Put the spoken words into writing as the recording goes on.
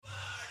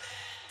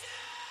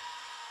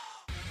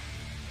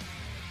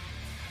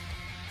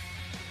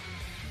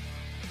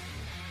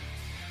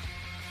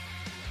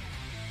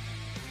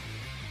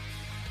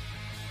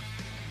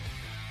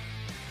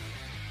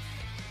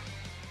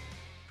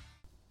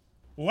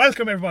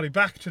Welcome everybody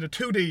back to the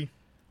 2D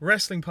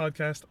Wrestling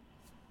Podcast.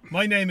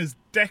 My name is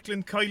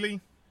Declan Kiley.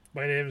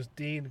 My name is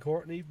Dean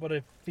Courtney, but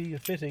I feel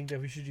fitting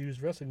that we should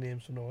use wrestling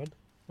names from now on.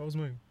 What was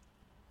mine?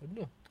 I don't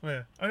know. Oh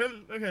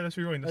yeah. Okay, let's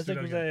rewind. I think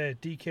it was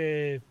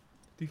DK.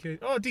 DK.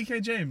 Oh, DK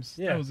James.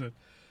 Yeah. That was it.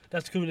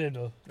 That's a cool name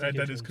though. That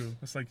DK is James. cool.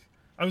 It's like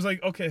I was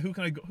like, okay, who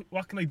can I go?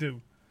 What can I do?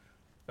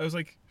 I was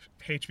like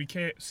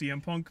HBK,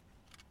 CM Punk,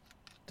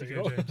 There you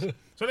DK go. James.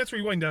 So let's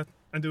rewind that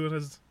and do it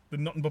as the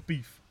Nothing But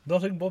Beef.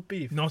 Nothing but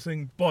beef.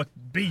 Nothing but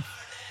beef.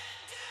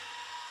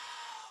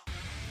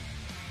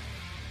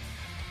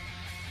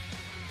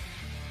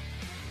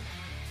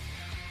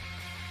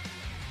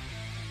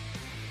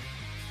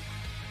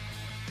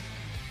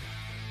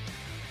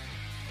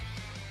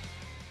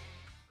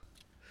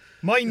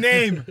 My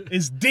name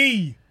is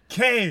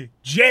DK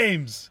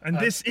James, and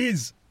this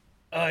is,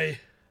 I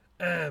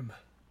am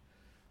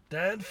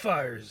Dan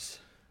Fires.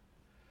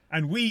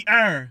 and we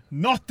are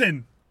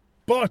nothing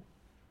but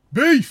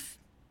beef.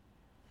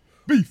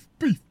 Beef,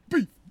 beef,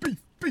 beef, beef,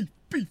 beef,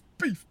 beef,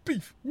 beef,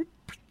 beef. Whoop,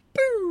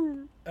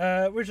 boo.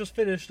 We just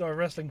finished our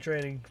wrestling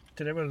training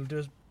today. Well,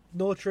 there's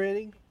no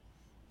training,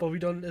 but we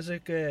done as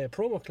like a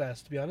promo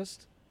class, to be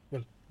honest.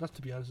 Well, not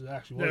to be honest, it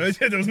actually was.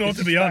 Yeah, there was no It's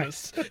to be just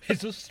honest. facts.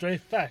 It's just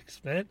straight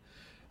facts, man.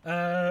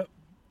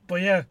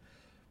 But yeah,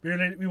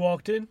 we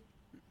walked in.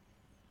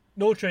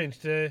 No training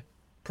today.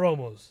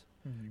 Promos.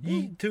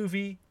 Ye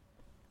 2v.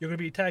 You're gonna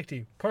be a tag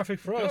team.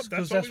 Perfect for us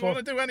because That's what we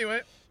want to do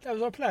anyway. that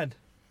was our plan.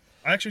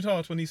 I actually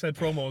thought when he said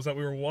promos that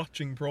we were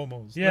watching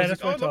promos. Yeah, I was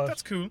that's like, what I thought.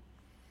 That's cool.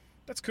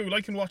 That's cool.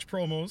 I can watch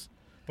promos,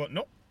 but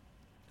no.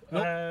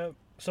 Nope.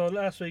 So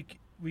last week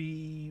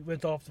we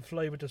went off the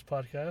fly with this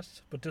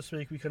podcast, but this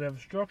week we could have a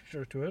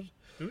structure to it.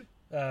 Do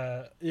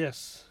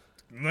Yes.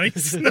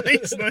 Nice,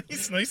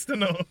 nice to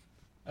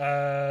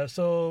know.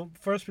 So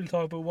first we'll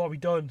talk about what we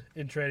done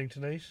in training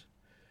tonight,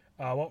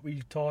 what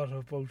we thought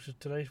about it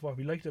tonight, what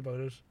we liked about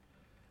it,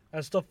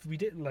 and stuff we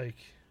didn't like.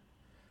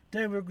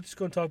 Then we're just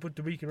going to talk about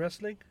the week in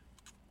wrestling.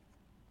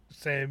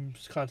 Same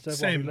concept.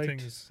 Same what we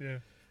liked. things, yeah.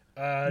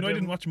 I I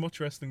didn't watch much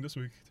wrestling this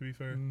week, to be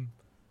fair. And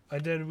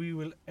then we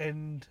will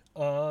end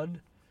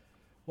on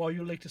what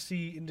you'd like to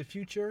see in the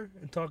future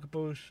and talk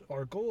about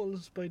our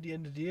goals by the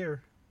end of the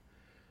year.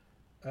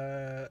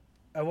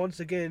 And once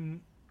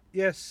again,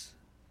 yes,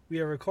 we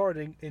are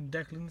recording in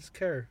Declan's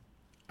care.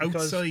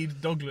 Because-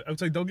 Outside Douglas. In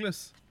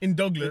Douglas. In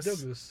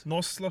Douglas. No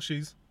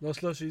slushies. No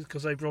slushies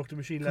because I broke the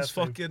machine Because last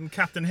time. fucking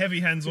Captain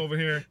Heavy Hands over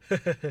here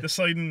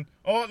deciding,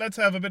 let's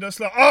have a bit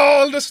of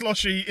all the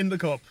slushy in the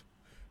cup.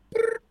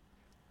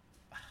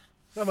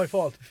 Not my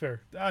fault, to be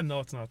fair. No,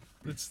 it's not.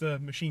 It's the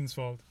machine's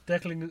fault.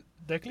 Declan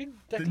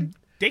Declan?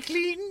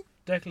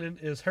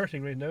 is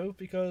hurting right now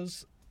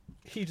because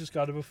he just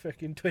got about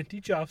fucking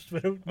 20 chops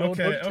without knowing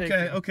how to take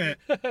them. Okay.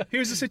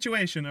 Here's the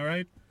situation,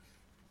 alright?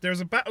 There's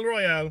a battle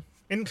royale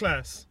in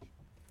class,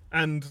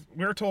 and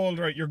we're told,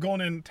 right, you're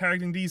going in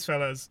targeting these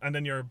fellas, and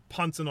then you're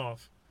pouncing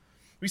off.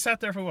 We sat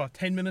there for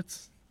 10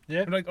 minutes?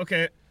 Yeah. We're like,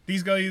 okay,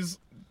 these guys,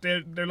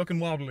 they're looking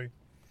wobbly.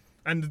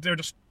 And they're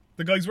just,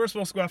 the guys we're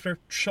supposed to go after,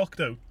 chucked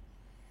out.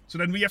 So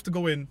then we have to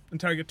go in and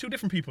target two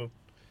different people.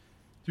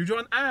 You draw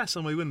an ass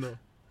on my window.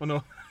 Oh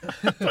no.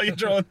 I thought you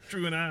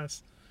drew an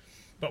ass.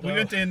 But we No.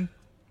 went in,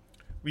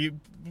 we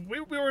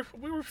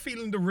were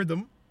feeling the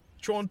rhythm.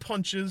 Throwing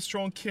punches,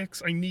 throwing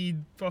kicks. I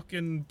need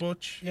fucking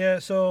Butch. Yeah,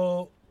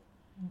 so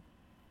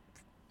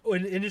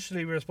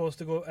initially we were supposed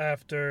to go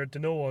after the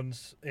no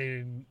ones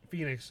in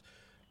Phoenix.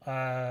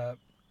 There's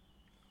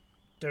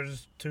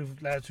two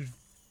lads who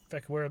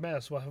fucking wear a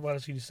mask. What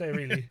else can you say,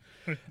 really?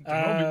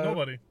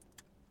 Nobody.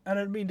 And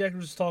then me and Declan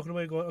were just talking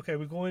away, going, okay,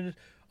 we're going.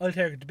 I'll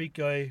target the big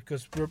guy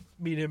because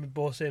me and him are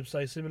both same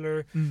size,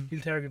 similar.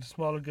 He'll target the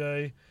smaller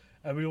guy,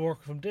 and we'll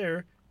work from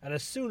there. And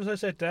as soon as I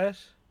said that,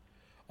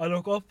 I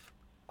look up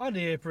on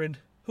the apron,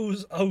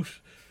 who's out,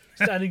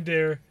 standing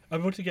there,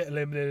 about to get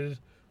eliminated,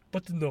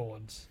 but the no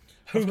ones.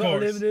 Who Of got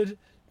course. eliminated?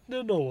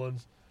 The no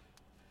ones.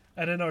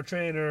 And then our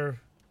trainer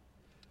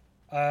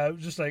was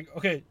just like,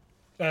 okay,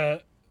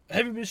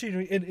 heavy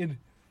machinery in. And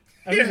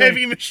Yeah, we were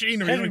heavy like,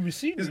 machinery. Heavy Like,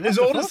 machinery. Is what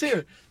the Otis fuck?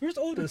 here? Where's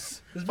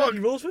Otis? Is Fuck. Mandy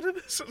Rose with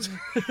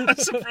him? A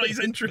surprise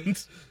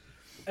entrance.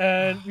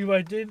 And we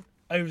went in.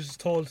 I was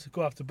told to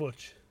go after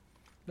Butch.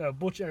 No,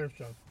 Butch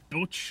Armstrong.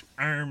 Butch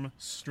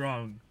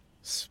Armstrong.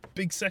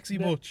 Big sexy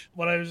Then Butch.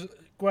 When I was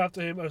go after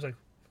him, I was like,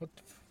 "What?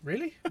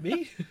 Really?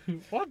 Me?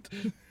 What?"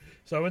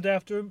 So I went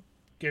after him,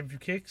 gave him a few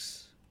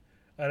kicks,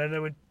 and then I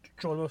went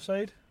thrown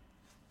offside.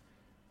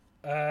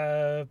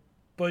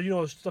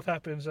 But stuff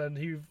happens, and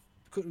he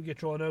couldn't get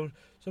thrown out.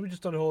 So we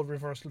just done a whole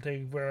reversal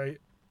thing where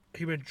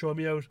he went to throw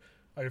me out.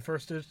 I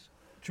reversed it,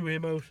 threw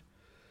him out.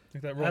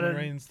 Like that And Roman then-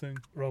 Reigns thing.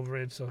 Roman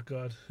Reigns, oh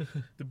god.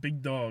 The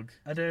big dog.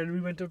 And then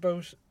we went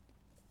about.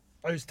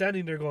 I was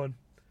standing there going,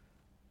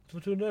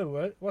 "What do I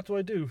do? What do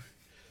I do?"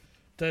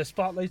 The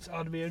spotlight's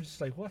on me. I'm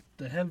just like, "What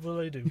the hell will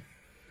I do?"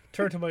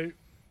 Turn to my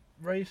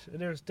right, and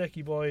there's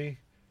Decky Boy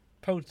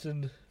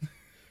pouncing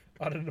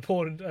on an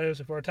opponent. I was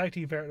like, for a tag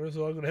team partner,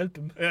 so I'm going to help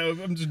him.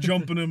 Yeah, I'm just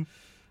jumping him.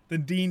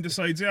 Then Dean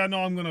decides, I'm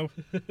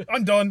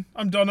done.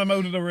 I'm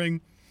out of the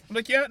ring. I'm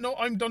like, yeah, no,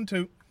 I'm done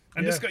too.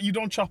 And this Yeah. guy, you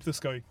don't chop this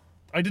guy.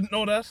 I didn't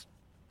know that.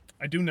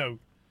 I do now.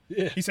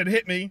 Yeah. He said,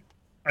 hit me.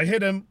 I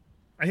hit him.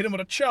 I hit him with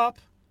a chop.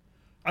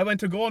 I went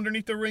to go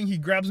underneath the ring. He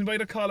grabs me by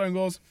the collar and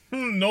goes,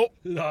 no,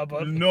 Nah,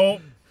 but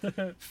no.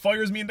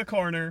 Fires me in the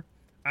corner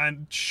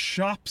and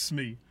chops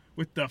me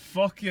with the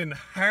fucking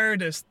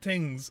hardest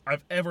things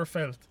I've ever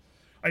felt.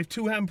 I have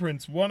 2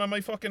 handprints, one on my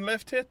fucking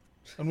left tit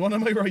and one on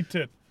my right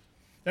tit.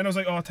 Then I was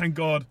like, oh, thank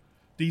God,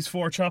 these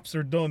 4 chops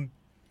are done.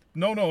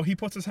 No, he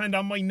puts his hand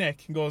on my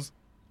neck and goes,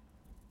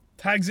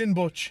 tags in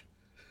Butch.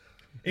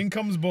 In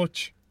comes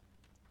Butch.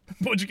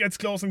 Butch gets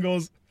close and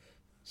goes,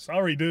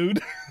 sorry,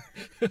 dude.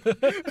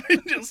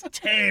 It just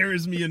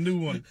tears me a new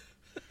one.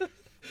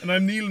 And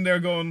I'm kneeling there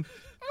going,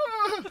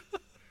 ah.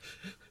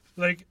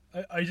 like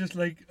I just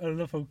like I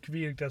love how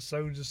comedic that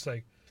sounds. Just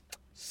like,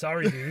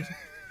 sorry, dude.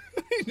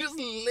 He just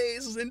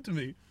laces into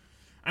me.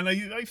 And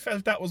I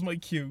felt that was my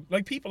cue.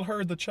 Like, people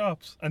heard the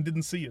chops and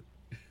didn't see it.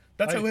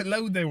 That's how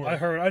loud they were.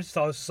 I just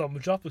thought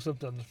someone dropped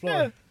something on the floor.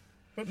 Yeah.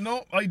 But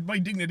no, my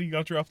dignity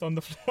got dropped on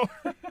the floor.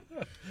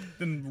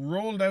 Then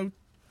rolled out.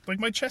 Like,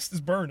 my chest is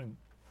burning.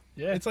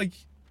 Yeah, It's like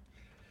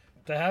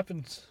that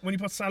happens. when you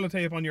put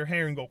sellotape on your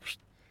hair and go,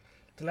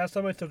 The last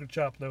time I took a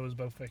chop, that was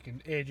about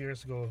fucking 8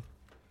 years ago,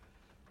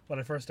 when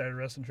I first started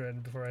wrestling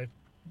training before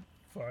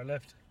I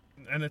left.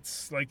 and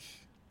it's like,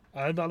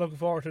 I'm not looking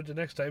forward to it the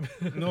next time.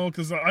 no,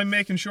 because I'm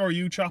making sure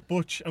you chop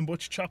Butch and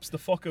Butch chops the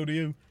fuck out of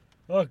you.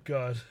 Oh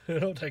God,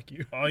 no, thank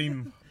you.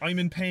 I'm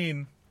in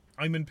pain.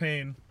 I'm in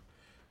pain.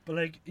 But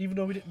like, even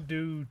though we didn't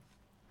do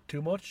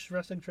too much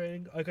wrestling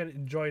training, I kind of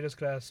enjoyed this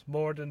class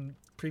more than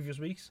previous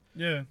weeks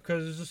Yeah.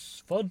 because it's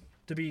just fun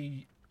to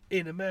be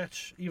in a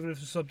match, even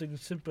if it's something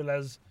as simple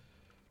as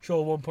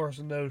throw one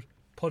person out,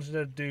 punching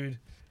out a dude,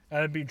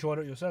 and being thrown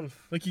out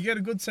yourself. Like, you get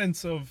a good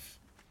sense of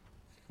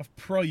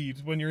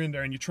pride when you're in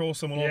there and you throw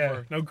someone Yeah.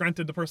 over. Now,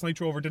 granted, the person I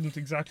threw over didn't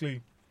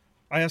exactly.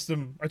 I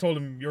told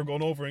him, you're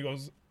going over, and he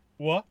goes,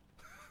 what?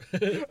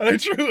 And I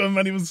threw him,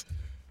 and he was,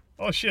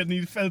 oh shit, and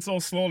he fell so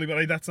slowly,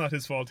 but that's not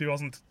his fault.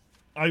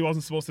 I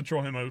wasn't supposed to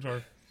throw him out,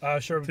 or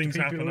Sure, but Things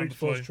the happen people on who the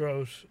supposed fly. to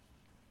throw out,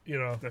 you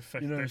know,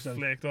 you know they're yourself.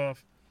 flaked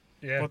off.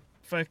 Yeah.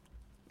 But,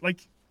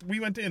 like, we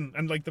went in,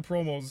 and, like, the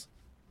promos,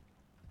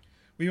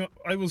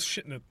 I was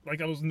shitting it.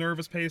 Like, I was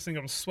nervous pacing,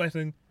 I was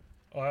sweating.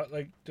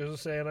 Like, there's a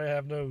saying I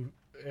have now.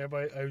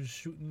 Everybody, I was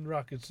shooting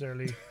rockets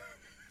early,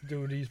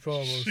 doing these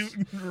promos.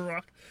 Shooting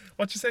rock.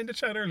 What you saying to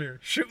Chad earlier?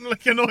 Shooting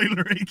like an oil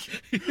rig.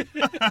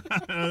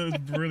 That was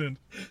brilliant.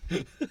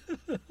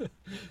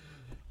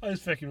 I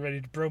was fucking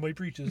ready to bro my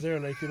breeches there,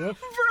 like, you know.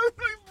 Bro,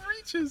 my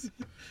breeches.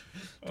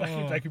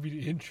 That could be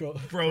the intro.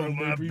 Bro,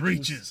 my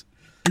breeches.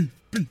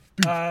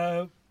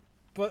 But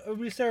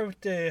we started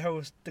with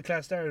how the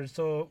class started.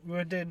 So we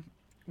went in.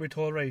 We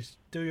told, right,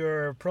 do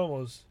your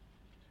promos.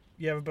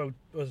 You have about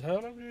how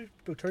long?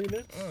 About 30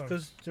 minutes, Oh,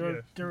 because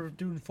yeah. they were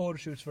doing photo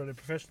shoots for the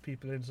professional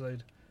people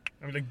inside.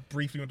 I mean, like,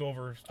 briefly went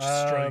over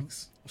Um,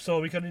 strikes. So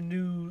we kind of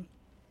knew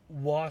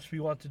what we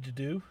wanted to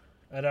do,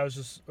 and I was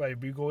just right.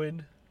 We go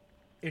in,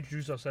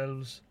 introduce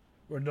ourselves.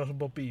 We're nothing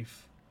but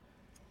beef.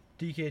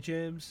 DK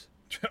James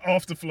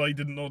Off the fly,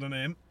 didn't know the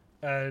name.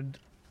 and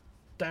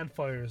Dan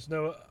Fires.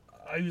 Now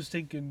I was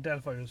thinking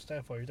Dan Fires,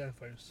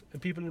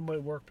 and people in my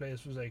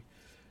workplace was like,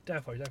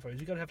 Dan Fires.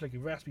 You gotta have like a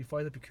raspy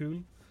fire, that'd be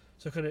cool.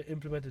 So I kind of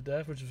implemented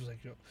that, which was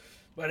like, you know,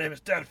 my name is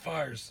Dan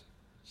Fires,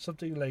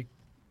 something like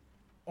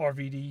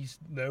RVDs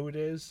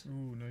nowadays.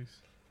 Ooh,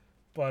 nice.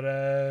 But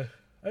I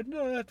don't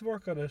know. I had to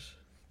work on it.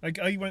 Like,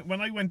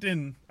 when I went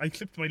in, I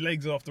clipped my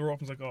legs off the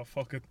rope and was like, oh,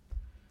 fuck it.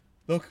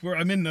 Look,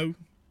 I'm in now.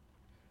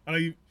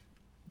 And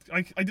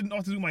I didn't know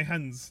what to do with my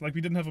hands. Like,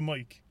 we didn't have a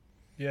mic.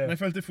 Yeah. And I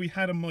felt if we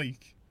had a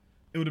mic,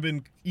 it would have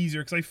been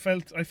easier,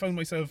 because I found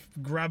myself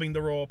grabbing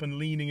the rope and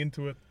leaning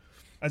into it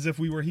as if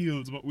we were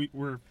heels, but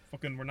we're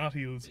not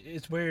heels.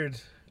 It's weird.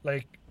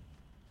 Like,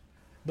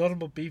 nothing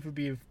but beef would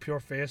be a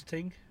pure face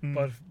thing,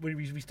 but when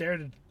we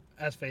started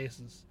as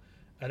faces,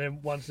 and then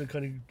once it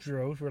kind of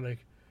drew out, we're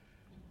like,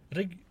 I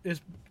think it's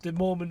the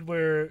moment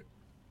where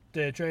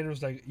the trainer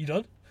was like, "You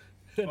done?"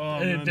 Oh,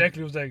 and then man.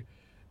 Declan was like,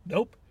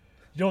 "Nope,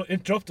 you don't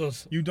interrupt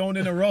us." You don't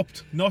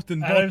interrupt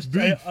nothing And but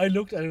beef. I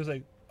looked and I was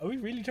like, "Are we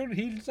really turning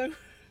heels now?"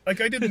 Like,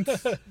 I didn't.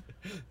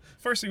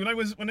 Firstly, when I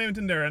went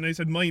in there and I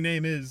said my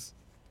name is,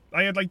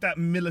 I had like that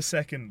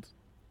millisecond,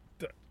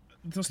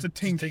 just to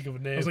think. think of a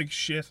name. I was like,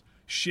 shit.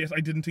 I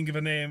didn't think of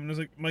a name. And I was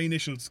like, my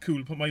initials,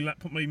 cool. Put my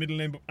middle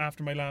name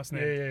after my last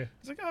name. Yeah. I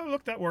was like, oh,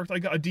 look, that worked. I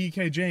got a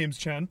DK James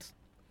chant,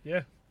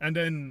 Yeah. and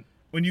then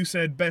when you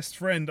said best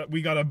friend,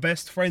 we got a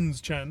best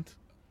friends chant.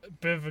 A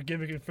bit of a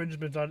gimmick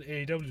infringement on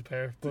AEW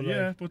pair, but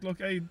yeah, like, but look,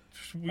 we and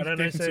then I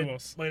getting said, to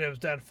us. my name is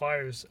Dan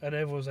Fires, and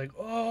everyone was like,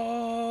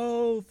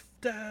 "Oh,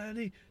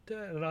 Danny,"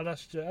 and all that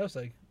shit. I was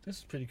like, "This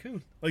is pretty cool."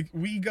 Like,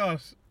 we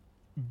got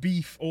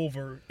beef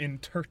over in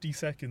 30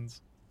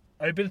 seconds.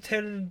 I've been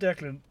telling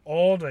Declan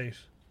all night.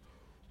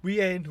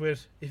 We end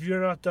with, if you're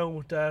not done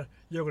with that,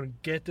 you're gonna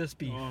get this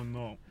beef. Oh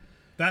no,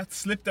 that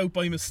slipped out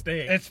by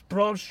mistake. It's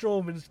Braun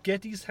Strowman's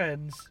Get These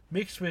Hands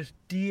mixed with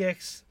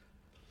DX.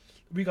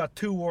 We got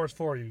 2 words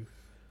for you.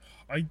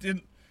 I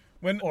didn't.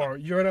 When Or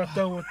you're not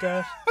done with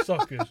that,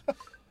 suck it.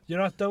 You're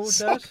not done with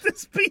suck that,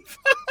 this beef.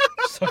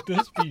 suck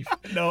this beef.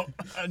 No,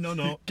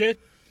 no. Get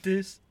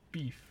this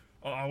beef.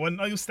 When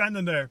I was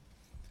standing there,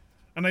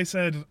 and I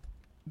said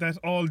that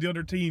all the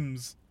other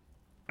teams,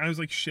 I was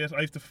like, shit,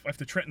 I have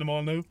to threaten them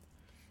all now.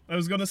 I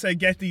was gonna say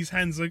get these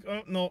hands, like,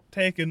 oh no,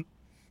 taken.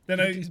 Then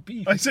Get this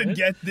beef, I said man.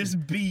 get this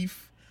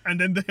beef, and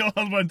then they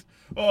all went,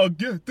 oh,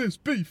 get this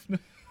beef.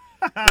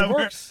 It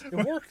works. It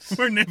works.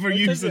 We're never I'll tell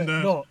using you,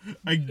 that No,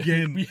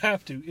 again. we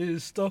have to. It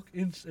is stuck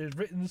in. It's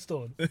written in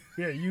stone.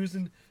 We are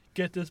using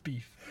get this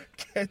beef.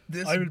 Get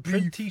this I will beef.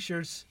 print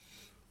T-shirts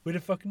with a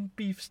fucking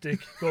beef stick.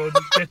 Going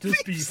get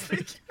this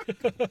beef.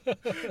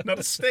 Not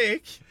a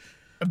steak,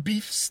 a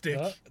beef stick.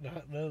 No.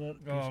 Beef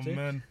Oh stick.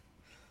 man.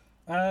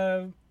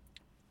 And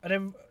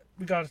then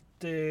we got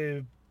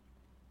the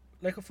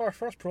for our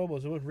first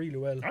promos. It went really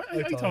well.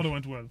 I thought it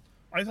went well.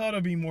 I thought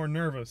I'd be more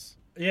nervous.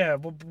 Yeah,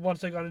 but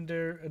once I got in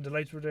there and the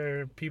lights were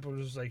there, people were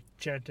just like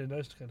chanting. I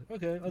was kind of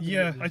okay. I'll do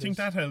Yeah, this. I think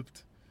that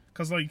helped.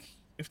 Because, like,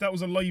 if that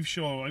was a live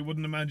show, I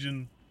wouldn't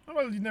imagine. Oh,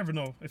 well, you never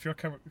know. If you're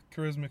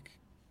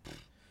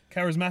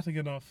charismatic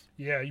enough,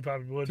 Yeah, you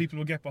probably would. people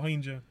will get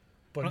behind you.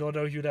 But no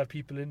doubt you'd have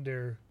people in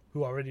there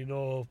who already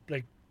know,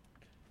 like,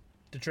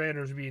 the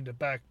trainers would be in the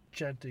back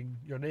chanting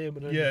your name,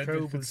 and then Yeah, the they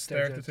crowd could would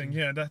start the thing.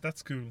 Yeah,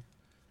 that's cool.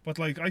 But,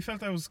 like, I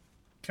felt I was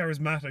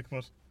charismatic,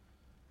 but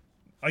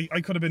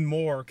I could have been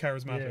more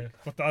charismatic.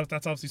 Yeah. But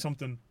that's obviously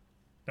something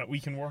that we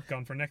can work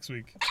on for next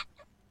week.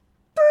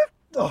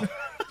 Oh.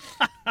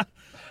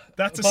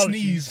 That's a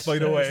Apologies. sneeze, by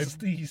the way. That's a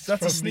sneeze.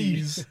 That's a from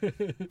me. sneeze.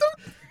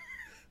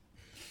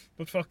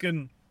 But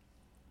fucking,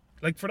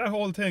 like, for that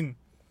whole thing,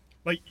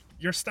 like,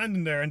 you're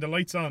standing there and the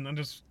light's on and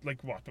there's,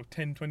 like, what, about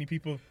 10, 20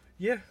 people?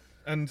 Yeah.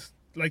 And,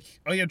 like,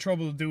 I had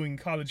trouble doing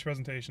college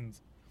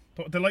presentations.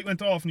 But the light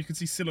went off and you could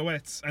see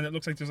silhouettes and it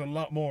looks like there's a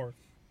lot more.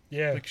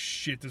 Yeah. Like,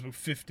 shit, there's about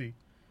 50.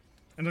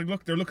 And, like,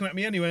 look, they're looking at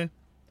me anyway.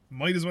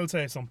 Might as well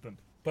say something.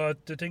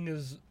 But the thing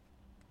is,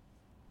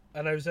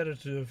 and I said it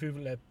to a few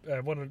people,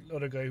 one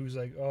other guy who's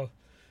like, oh,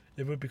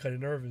 it would be kind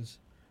of nervous.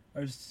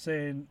 I was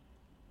saying,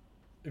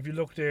 if you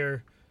look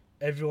there,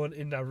 everyone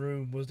in that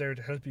room was there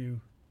to help you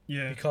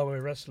Yeah, become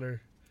a wrestler.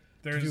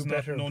 to there's do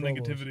better no in promos.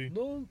 negativity.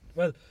 No,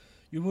 well,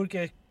 you would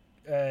get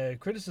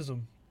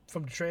criticism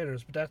from the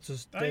trainers, but that's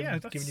just them Yeah,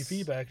 giving you that's-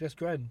 feedback. That's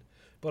grand.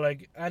 But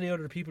like any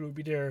other people would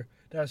be there.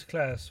 That's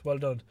class. Well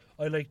done.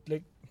 I like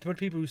there were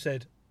people who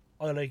said,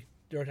 I like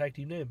your tag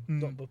team name,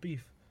 nothing but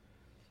beef.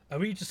 And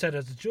we just said it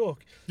as a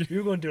joke. We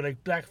were going to do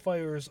like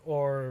Blackfires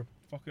or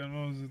Fucking,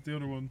 what was it, the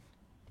other one?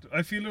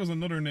 I feel there was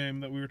another name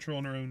that we were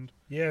throwing around.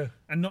 yeah.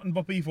 And nothing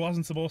but beef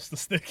wasn't supposed to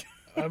stick.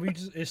 And we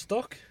just it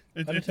stuck.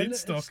 It And I tell did you,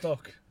 stuck. It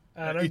stuck.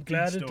 And It I'm did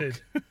glad it stuck.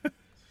 did.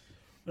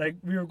 Like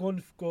we were going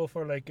to go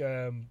for like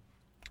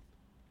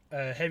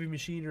heavy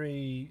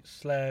machinery /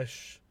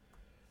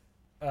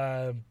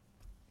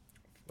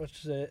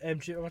 what's it,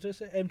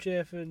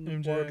 MJF and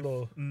MJF.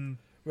 Wardlow,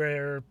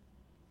 where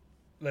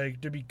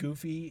like there'd be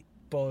Goofy,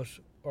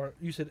 or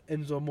you said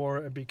Enzo Moore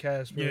and Big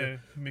Cass, where Yeah,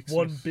 mixed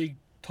one with- big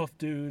tough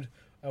dude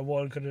and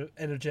one kind of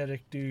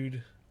energetic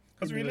dude.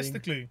 Because in the ring.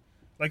 realistically,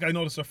 like, I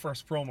know this is our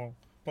first promo,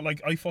 but,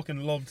 like, I fucking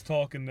loved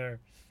talking there.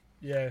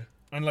 Yeah,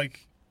 And,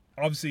 like,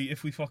 obviously,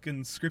 if we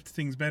fucking script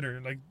things better,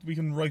 like, we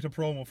can write a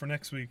promo for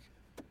next week.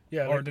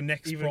 yeah. Or like, the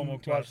next even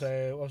promo class.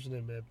 What's his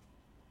name?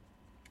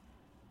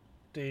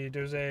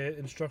 There's a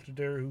instructor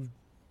there who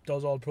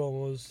does all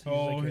promos. He's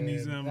Oh, like and a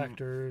he's,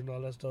 actor and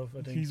all that stuff.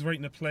 I think. He's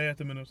writing a play at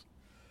the minute.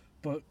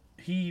 But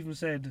he even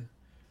said,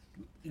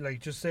 like,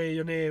 just say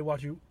your name,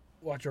 what your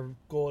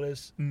goal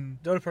is.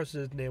 The other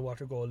person said name what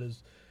your goal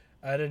is,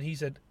 and then he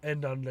said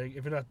end on like,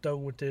 if you're not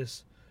done with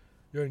this,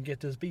 you're gonna get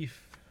this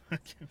beef. I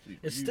can't believe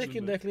It's we're sticking,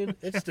 using that. Declan.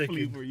 It's I can't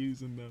believe sticking. we're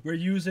using that. We're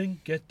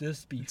using get this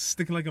It's beef.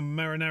 sticking like a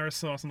marinara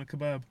sauce on a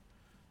kebab.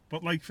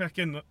 But, like,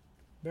 fucking,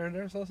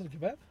 Marinara sauce and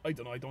kebab. I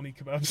don't know, I don't eat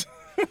kebabs.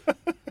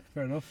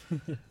 Fair enough.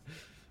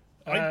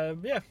 I-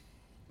 Yeah,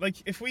 Like,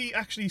 if we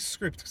actually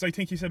script, because I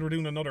think he said we're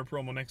doing another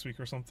promo next week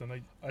or something,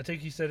 I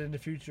think he said in the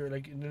future,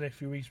 like in the next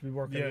few weeks, we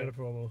work on Yeah. another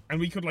promo. and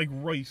we could, like,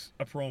 write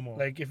a promo.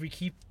 Like if we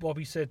keep what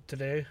we said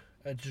today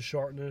and just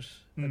shorten it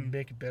and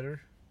make it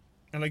better,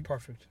 and, like,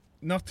 perfect.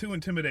 not too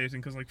intimidating,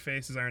 because, like,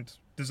 faces aren't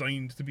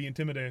designed to be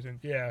intimidating.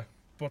 Yeah.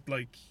 But,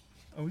 like,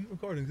 are we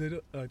recording?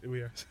 We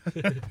are.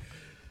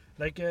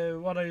 Like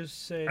what I was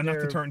saying And not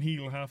there, to turn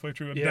heel halfway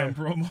through a Yeah. damn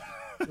promo.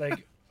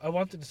 like I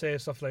wanted to say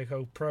stuff like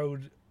how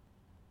proud,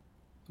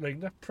 like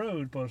not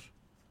proud, but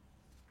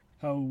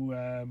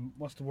how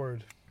what's the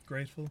word?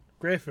 Grateful.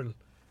 Grateful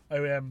I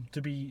am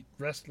to be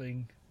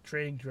wrestling,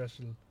 training to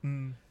wrestle,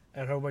 and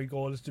how my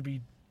goal is to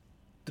be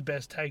the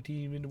best tag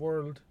team in the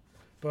world,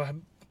 but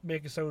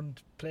make it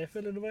sound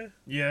playful in a way.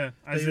 Yeah,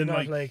 That as you're in,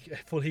 not like,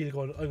 full heel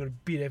going, I'm going to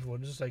beat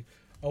everyone. It's just like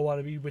I want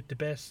to be with the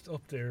best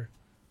up there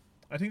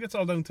I think that's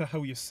all down to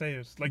how you say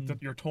it, like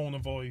your tone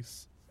of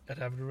voice. and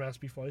having a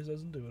raspy voice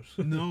doesn't do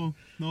it. No,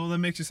 that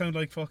makes you sound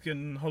like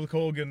fucking Hulk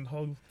Hogan,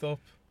 hulked up.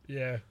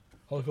 Yeah,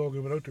 Hulk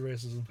Hogan without the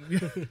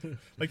racism.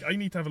 Like, I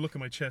need to have a look at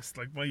my chest.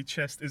 Like, my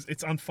chest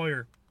it's on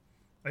fire.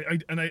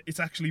 It's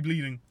actually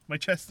bleeding. My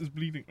chest is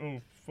bleeding.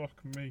 Oh, fuck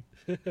me.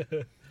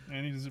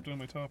 I need to zip down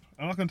my top.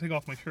 I'm not going to take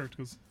off my shirt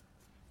because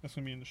that's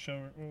going to be in the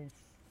shower. Oh,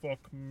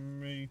 fuck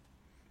me.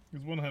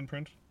 There's one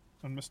handprint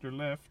on Mr.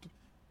 Left.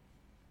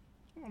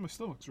 Oh, my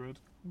stomach's red.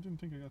 I didn't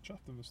think I got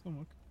chopped in the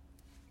stomach.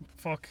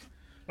 Fuck.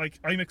 Like,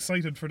 I'm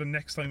excited for the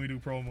next time we do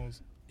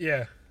promos.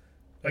 Yeah.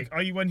 Like,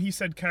 when he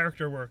said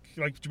character work,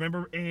 like, do you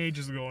remember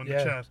ages ago in the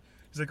chat?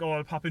 He's like, oh,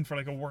 I'll pop in for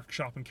like a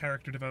workshop in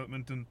character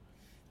development and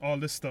all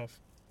this stuff.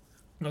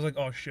 And I was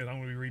like, oh shit, I'm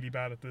going to be really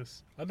bad at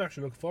this. I'm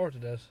actually looking forward to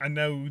that. And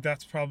now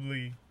that's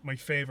probably my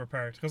favourite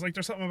part. Because, like,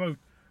 there's something about,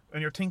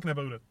 and you're thinking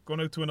about it,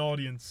 going out to an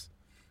audience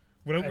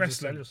without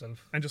wrestling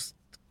and just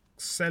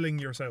selling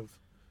yourself.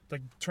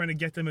 Like, trying to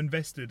get them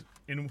invested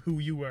in who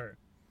you are.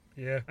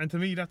 Yeah. And to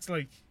me, that's,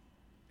 like,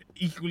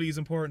 equally as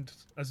important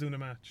as doing a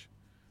match.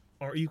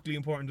 Or equally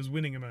important as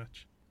winning a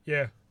match.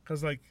 Yeah.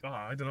 Because, like,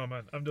 I don't know,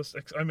 man.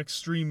 I'm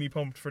extremely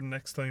pumped for the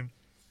next time.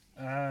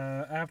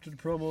 After the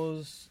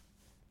promos,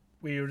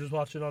 we were just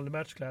watching all the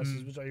match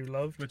classes, which I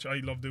loved. Which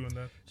I love doing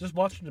that. Just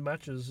watching the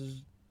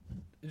matches,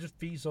 it just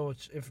feeds so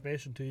much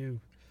information to you.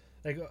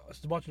 Like,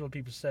 watching all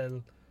people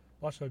sell,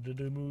 watch how they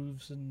do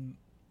moves and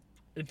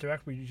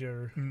interact with each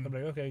other. I'm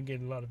like, okay, I'm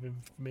getting a lot of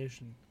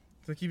information.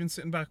 It's like even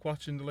sitting back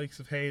watching the likes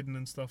of Hayden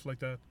and stuff like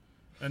that.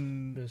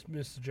 And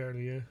Mr.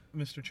 Charlie, yeah.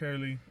 Mr.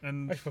 Charlie.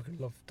 And I fucking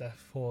loved that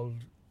whole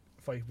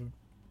fight with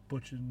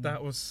Butch and...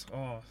 That was,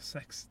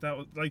 sex. That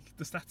was, like,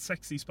 that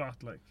sexy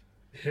spot, like.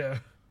 Yeah.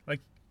 Like,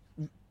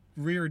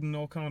 Reardon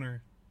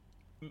O'Connor.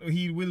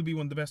 He will be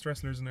one of the best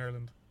wrestlers in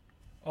Ireland.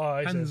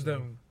 Oh, hands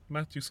down.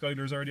 Matthew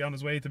Schuyler's already on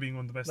his way to being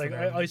one of the best. Like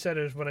I said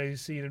it when I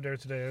seen him there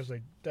today. I was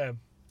like, damn,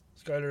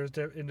 Schuyler is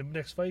there in the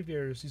next 5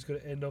 years. He's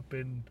going to end up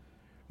in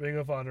Ring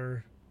of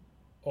Honor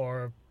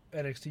or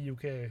NXT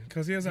UK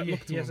because he has that look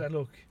to him. He has that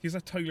look. He has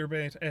that Tyler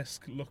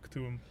Bate-esque look to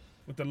him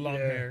with the long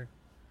hair.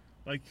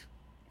 Like,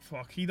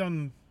 fuck, he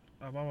done.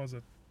 What was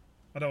it?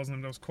 Oh, that wasn't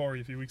him. That was Corey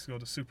a few weeks ago.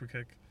 The super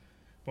kick.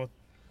 But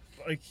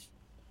like,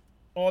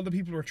 all the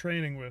people we're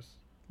training with,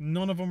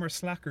 none of them are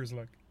slackers.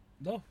 Like,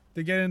 no.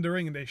 They get in the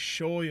ring and they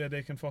show you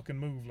they can fucking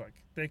move. Like,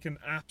 they can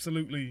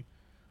absolutely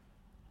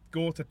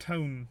go to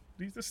town.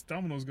 This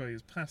Domino's guy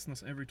is passing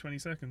us every 20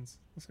 seconds.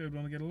 This guy would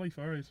want to get a life,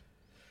 alright.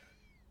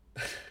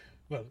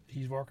 Well,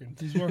 he's working.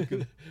 He's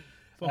working.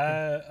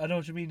 I know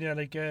what you mean, yeah.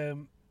 Like,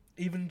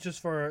 even just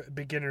for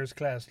beginner's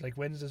class, like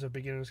Wednesdays are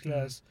beginner's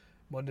class,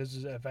 Mondays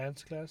is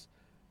advanced class.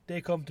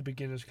 They come to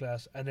beginner's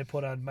class and they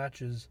put on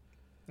matches.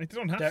 Like, they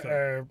don't have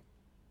to.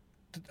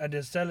 And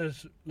they sell it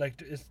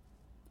like it's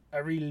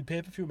a real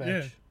pay-per-view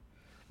match,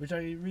 which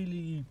I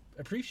really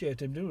appreciate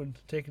them doing,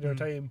 taking their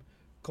time,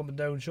 coming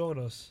down, showing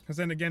us. Because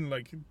then again,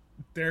 like,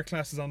 their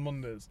class is on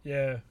Mondays.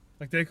 Yeah.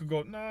 Like, they could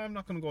go, no, I'm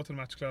not going to go to the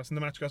match class, and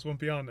the match class won't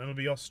be on, and it'll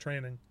be us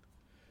training.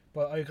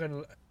 But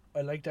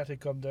I like that they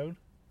come down.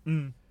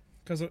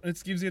 Because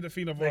it gives you the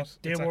feel of like what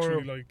they it's were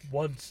actually like.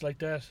 Once like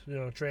that,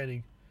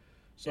 training.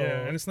 So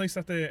yeah, and it's nice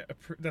that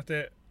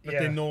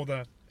they know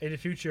that. In the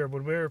future,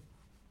 when we're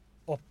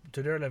up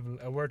to their level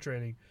and we're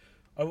training,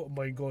 I wouldn't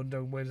mind going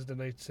down Wednesday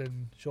nights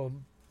and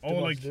showing them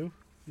what to do.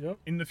 You know?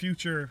 In the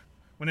future,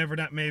 whenever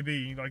that may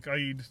be, like,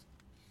 I'm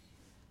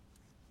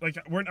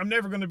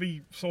never going to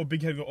be so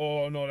big-headed,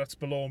 oh, no, that's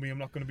below me, I'm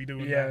not going to be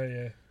doing that.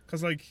 Yeah.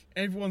 Because, like,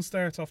 everyone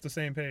starts off the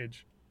same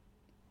page.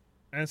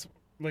 And it's,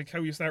 like, how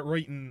you start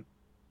writing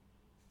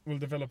will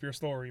develop your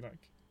story, like.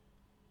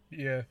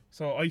 Yeah.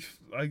 So, we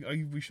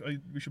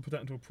should put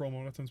that into a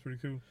promo, that sounds pretty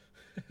cool.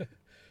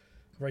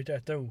 Write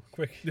that down,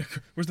 quick.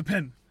 Where's the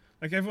pen?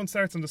 Like, everyone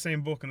starts on the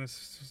same book, and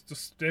it's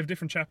just, they have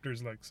different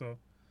chapters, like, so.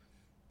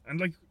 And,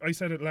 like, I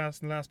said it in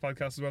the last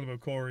podcast as well about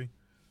Corey,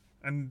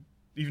 and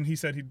even he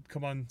said he'd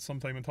come on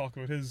sometime and talk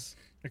about his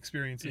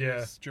experience in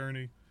his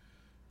journey.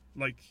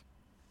 Like,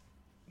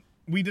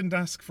 we didn't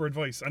ask for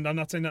advice, and I'm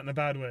not saying that in a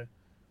bad way,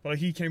 but like,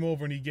 he came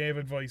over and he gave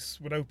advice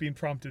without being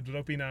prompted,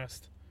 without being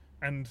asked,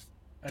 and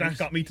that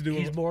got me to do it.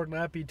 He's more than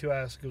happy to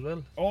ask as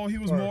well. Oh, he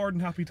was more than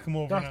happy to come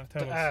over and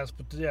tell us. Not to ask,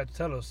 but to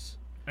tell us.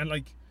 And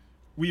like,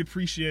 we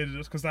appreciated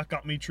it because that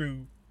got me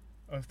through,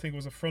 I think it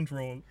was a front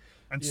roll,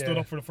 and stood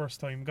up for the first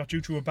time. Got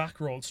you through a back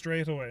roll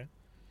straight away.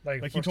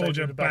 Like he told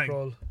you, the bang. back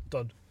roll,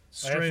 done.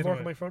 Straight I have to work away.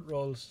 on my front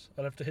rolls.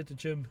 I'll have to hit the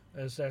gym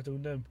and start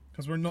doing them.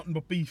 Because we're nothing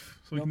but beef,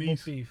 so we can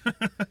Nothing eat. but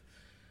beef.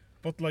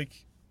 But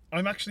like,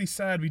 I'm actually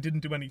sad we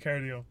didn't do any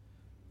cardio.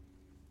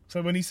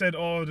 So when he said,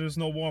 "Oh, there's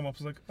no warm up,"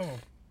 I was like, "Oh."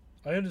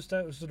 I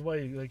understand it's the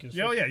way, like, it's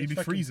you'd be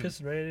fucking freezing.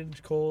 pissing rain,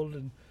 it's cold,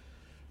 and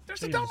there's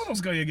the Domino's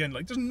guy again.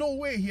 Like, there's no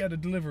way he had a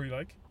delivery.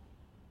 Like,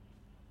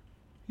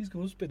 he's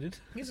going spinning.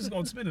 He's just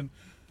going spinning.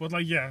 But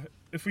like, yeah,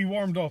 if we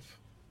warmed up,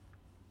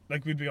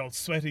 like, we'd be all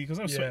sweaty because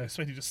I was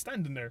sweaty just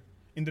standing there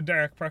in the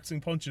dark practicing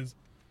punches,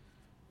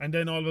 and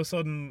then all of a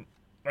sudden,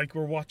 like,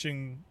 we're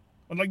watching,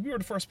 and like, we were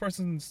the first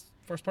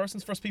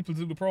people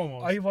to do the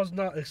promos. I was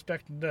not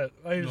expecting that.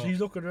 He's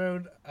looking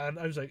around, and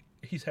I was like,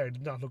 he's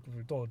hard not looking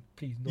for Dawn.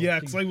 Please, no. Yeah,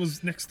 because I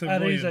was next to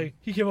and Ryan. he's like,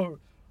 he came over.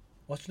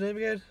 What's your name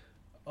again?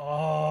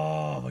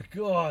 Oh my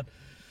god!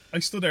 I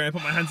stood there, I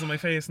put my hands on my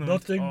face, and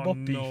nothing I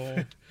went, but beef.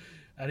 No.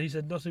 And he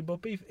said nothing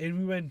but beef, and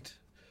we went.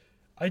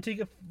 I think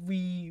if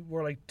we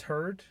were like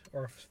third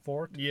or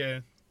fourth, Yeah,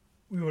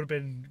 we would have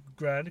been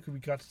grand because we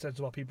got the sense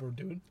of what people were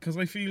doing. because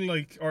I feel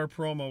like our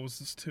promo was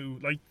just too,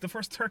 like, the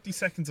first 30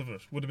 seconds of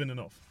it would have been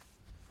enough.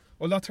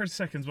 Well, not 30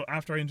 seconds, but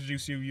after I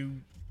introduce you,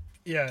 you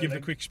Yeah, give like,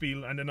 the quick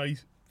spiel, and then I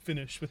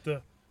finish with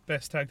the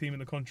best tag team in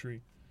the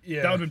country.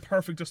 Yeah, That would have been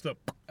perfect. Just to,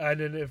 and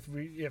then if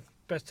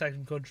best tag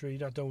in country,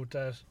 not done with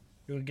that,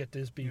 you're gonna get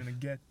this beef. you're gonna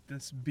get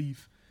this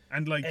beef,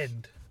 and like,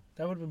 End.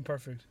 That would have been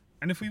perfect.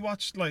 and if we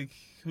watched like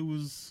who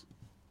was,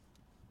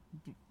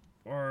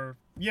 or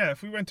yeah,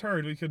 if we went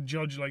third, we could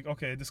judge like,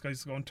 okay, this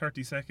guy's going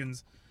 30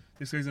 seconds,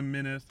 this guy's a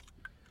minute.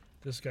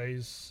 This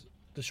guy's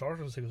the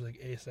shortest thing was like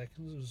 8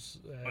 seconds. It was.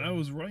 That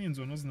was Ryan's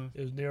one, wasn't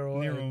It was Nero.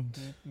 it? Nero. And,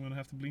 I'm gonna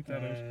have to bleep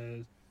that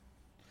out.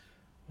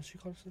 what's she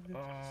called? Something?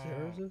 Uh,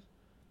 Sarah, is it?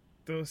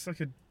 There was like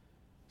a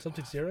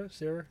Something Sarah?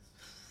 Sarah?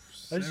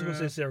 I was just gonna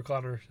say Sarah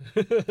Connor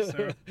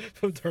Sarah,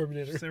 from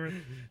Terminator. Sarah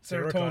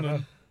Connor. serotonin.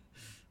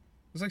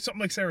 It was like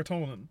something like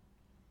serotonin,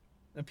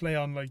 and play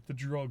on like the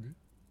drug.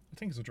 I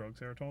think it's a drug,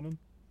 serotonin.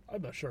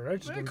 I'm not sure. I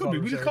just It gonna could call be.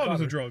 her We just Sarah call it a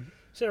Connor. drug.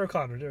 Sarah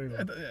Connor. There we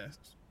go. Yeah.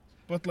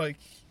 But like,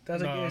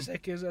 That's like no. 8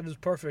 seconds and it was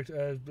perfect.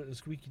 A bit of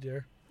squeaky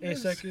there. 8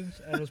 Yes.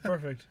 seconds and it was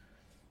perfect.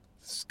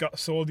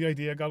 Sold the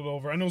idea, got it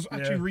over, and it was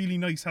actually Yeah. really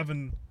nice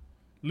having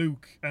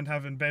Luke and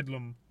having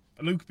Bedlam.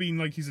 Luke being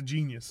like he's a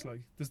genius.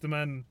 Like this, the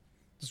man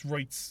just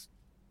writes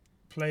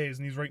plays,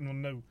 and he's writing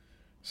one now.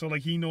 So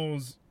like he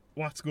knows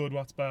what's good,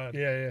 what's bad,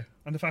 Yeah.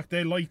 and the fact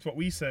they liked what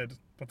we said,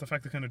 but the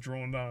fact they kind of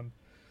droned on,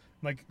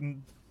 like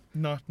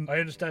not I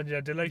understand.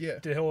 Yeah, they like Yeah.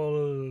 the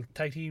whole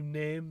tag team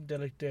name. They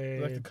like the,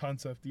 like the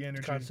concept, the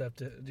energy. concept,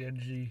 the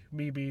energy.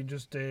 Me being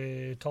just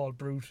a tall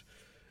brute,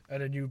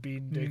 and then you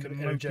being the kind of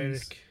Mouthpiece.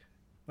 energetic.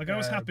 Like I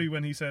was Um, happy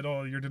when he said,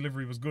 "Oh, your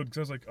delivery was good," because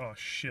I was like, "Oh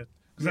shit,"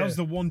 because Yeah. that was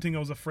the one thing I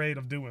was afraid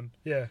of doing.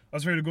 Yeah, I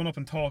was afraid of going up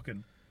and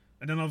talking,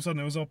 and then all of a sudden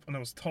I was up and I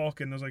was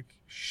talking. And I was like,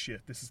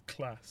 "Shit, this is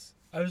class."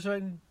 I was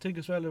trying to think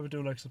as well. They would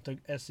do like something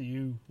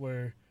SCU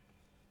where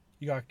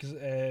you got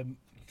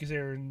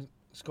Kazir and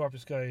Scorpio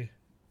Sky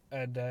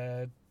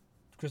and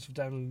Christopher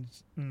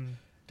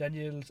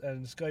Daniels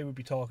and Sky would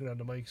be talking on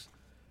the mics,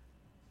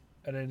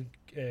 and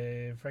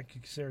then Frankie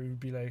Kazir would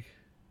be like,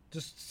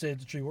 just say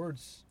the 3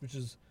 words, which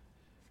is,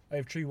 I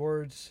have 3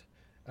 words,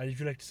 and if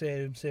you like to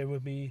say them, say them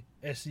with me.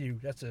 SCU.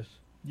 That's it.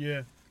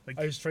 Yeah, like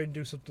I was trying to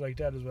do something like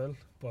that as well,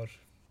 but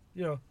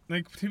you know,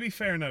 like to be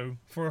fair now,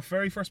 for our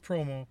very first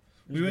promo, it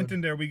we was went good.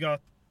 in there. We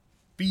got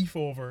beef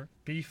over.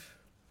 Beef.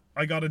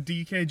 I got a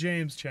DK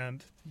James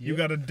chant. You Yep.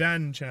 got a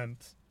Dan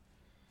chant.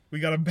 We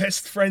got a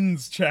best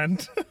friends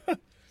chant.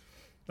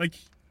 Like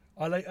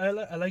I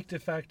like the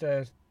fact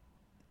that,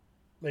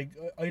 like,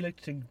 I like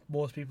to think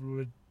most people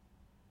would,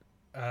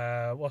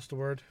 what's the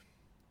word?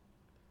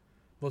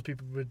 Most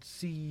people would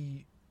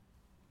see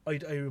eye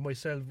to eye with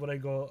myself when I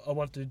go, I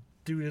want to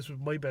do this with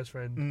my best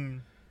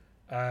friend,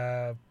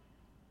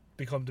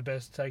 become the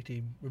best tag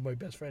team with my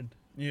best friend.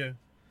 yeah.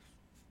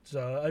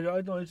 So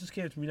I know it just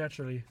came to me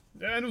naturally.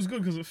 Yeah, and it was good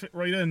because it fit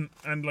right in,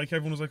 and like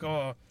everyone was like,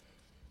 "Oh,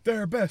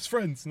 they're best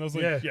friends," and I was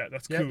like, Yeah. "Yeah,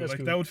 that's Yeah, cool." that's like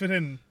cool. that would fit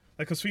in,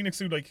 like because Phoenix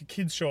do like a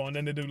kids show, and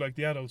then they do like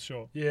the adult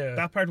show. Yeah.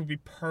 That part would be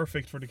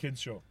perfect for the kids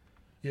show,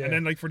 yeah. and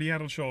then like for the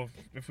adult show,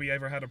 if we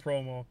ever had a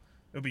promo,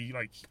 it'd be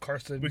like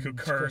Kirsten. we could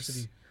curse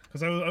Cassidy.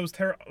 because I was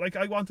like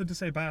I wanted to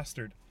say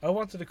bastard I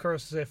wanted to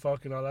curse to say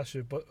fuck and all that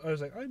shit, but I was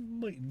like, I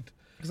mightn't.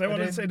 because I And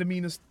wanted to then-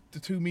 say the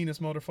 2 meanest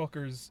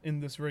motherfuckers in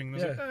this ring.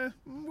 And I was Yeah. like,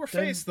 we're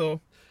Then- face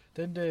though.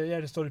 Then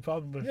the only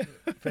problem with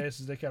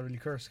faces, they can't really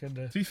curse, can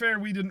they? To be fair,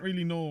 we didn't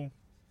really know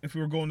if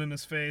we were going in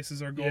as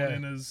faces or going Yeah.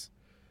 in as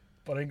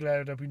But I'm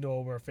glad that we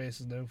know we're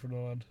faces now from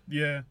now on.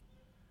 yeah,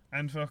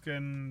 and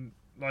fucking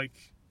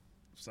like,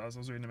 as I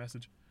was reading the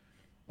message,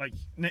 like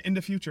in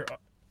the future,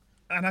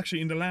 and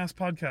actually in the last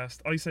podcast,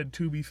 I said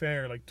 "to be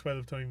fair" like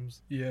 12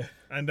 times, Yeah.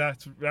 and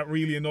that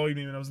really annoyed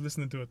me when I was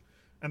listening to it.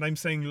 And I'm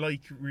saying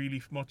like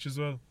really much as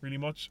well, really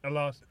much, a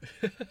lot.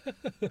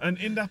 And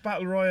in that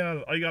battle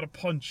royale, I got a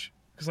punch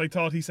because I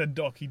thought he said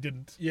duck, he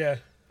didn't, Yeah.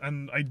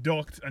 and I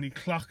ducked, and he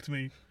clocked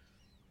me,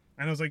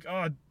 and I was like,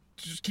 "Oh,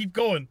 just keep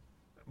going."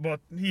 But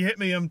he hit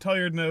me. I'm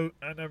tired now,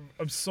 and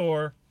I'm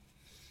sore.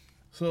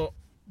 So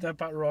That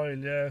battle royal,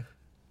 yeah.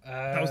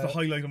 that was the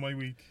highlight of my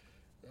week.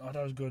 Oh,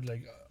 that was good.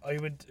 Like I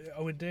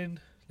went in.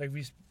 Like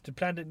the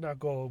plan did not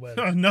go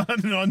well. no, We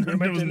there were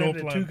meant was to no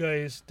eliminate plan. 2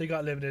 guys. They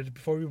got eliminated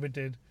before we went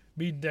in.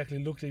 Me and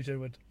Declan looked at each other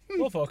and went,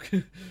 "Oh fuck."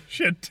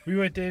 Shit. We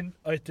went in.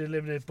 I had to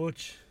eliminate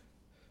Butch.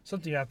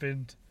 Something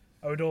happened.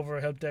 I went over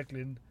and helped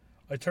Declan.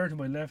 I turned to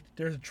my left.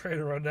 There's a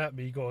trailer run at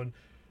me going,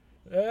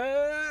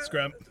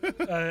 Scram.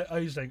 I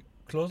was like,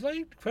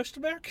 clothesline?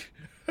 Question mark?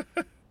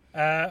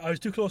 I was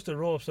too close to the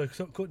rope, so I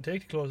couldn't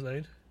take the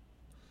clothesline.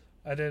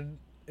 And then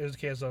it was a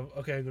case of,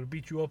 okay, I'm going to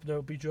beat you up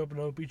now, beat you up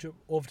now, beat you up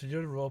over to the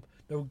other rope.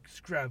 Now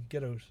scram,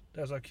 get out.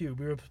 That's our cue.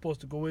 We were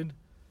supposed to go in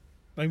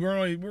Like we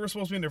were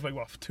supposed to be in there for like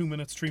what, 2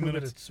 minutes, 3 2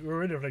 minutes. minutes. We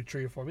were in there for like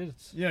 3 or 4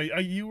 minutes. Yeah,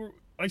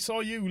 I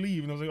saw you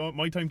leave, and I was like, "Oh,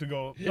 my time to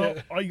go."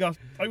 Yeah. No,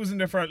 I was in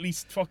there for at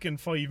least fucking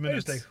 5 I was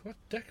minutes. like, what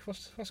the heck?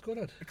 What's going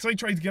on? Because I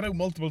tried to get out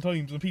multiple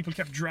times, and people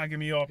kept dragging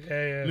me up.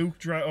 Yeah, yeah.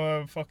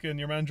 Luke, fucking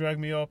your man dragged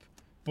me up.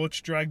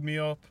 Butch dragged me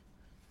up.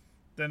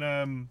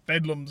 Then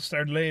Bedlam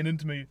started laying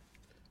into me,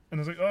 and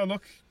I was like, "Oh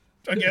look,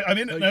 I'm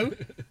in it now."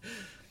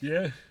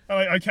 Yeah.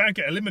 I can't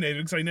get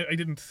eliminated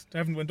because I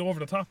haven't went over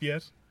the top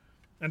yet.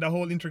 And the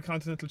whole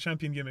Intercontinental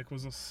Champion gimmick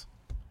was us.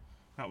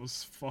 That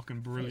was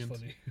fucking brilliant.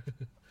 That's funny.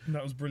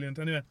 That was brilliant.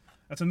 Anyway,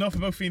 that's enough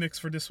about Phoenix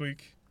for this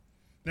week.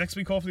 Next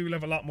week, hopefully, we'll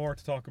have a lot more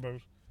to talk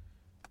about.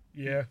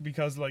 Yeah.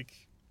 Because,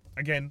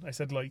 again, I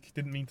said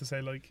didn't mean to say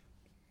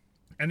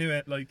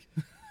Anyway,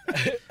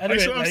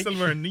 Anyway, I'm still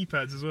wearing knee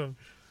pads as well.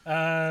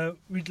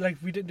 we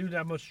didn't do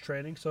that much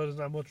training, so there's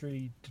not much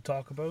really to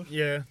talk about.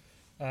 Yeah.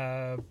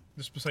 Uh,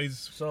 Just besides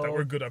So- that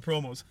we're good at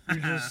promos. we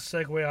just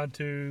segue on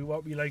to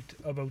what we liked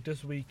about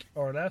this week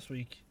or last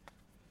week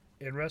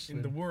in wrestling.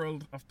 In the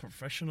world of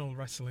professional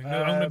wrestling.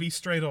 Now, I'm going to be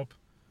straight up.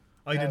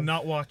 I did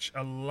not watch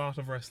a lot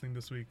of wrestling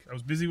this week. I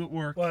was busy with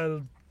work.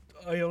 Well,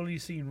 I only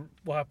seen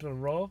what happened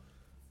on Raw.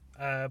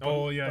 But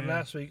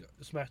last week,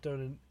 SmackDown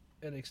and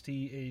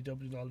NXT,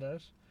 AEW and all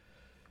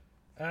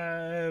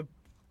that.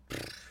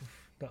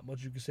 Not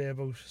much you can say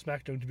about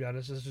SmackDown, to be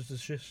honest. It's just a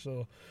shit,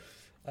 so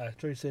try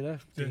to say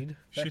that, Dean.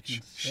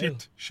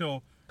 Shit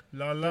show.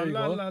 La la There you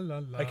la go. la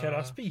la la. I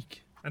cannot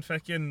speak. And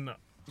fucking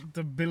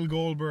the Bill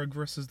Goldberg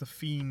versus the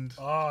Fiend.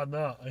 Oh,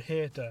 no, I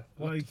hate that.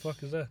 What Like- the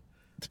fuck is that?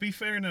 To be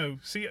fair now,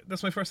 see,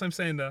 that's my first time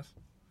saying that.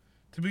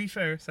 To be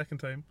fair, second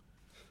time.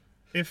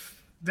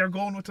 If they're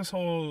going with this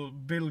whole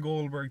Bill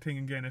Goldberg thing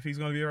again, if he's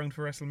going to be around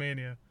for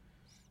WrestleMania,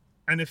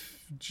 and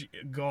if,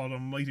 God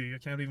almighty, I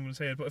can't even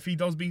say it, but if he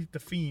does beat the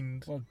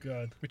Fiend, Oh,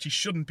 God. which he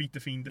shouldn't beat the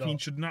Fiend, the No.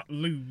 Fiend should not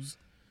lose,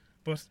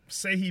 but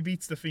say he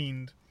beats the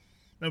Fiend,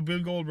 now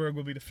Bill Goldberg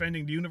will be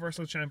defending the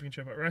Universal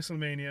Championship at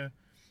WrestleMania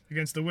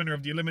against the winner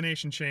of the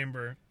Elimination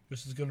Chamber,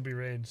 This is going to be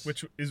Reigns.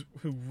 which is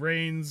who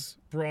Reigns,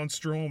 Braun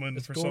Strowman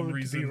it's for going some to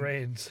reason, be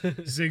Reigns.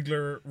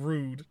 Ziggler,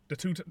 Rude,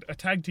 a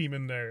tag team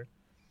in there,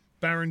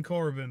 Baron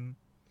Corbin,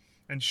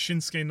 and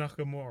Shinsuke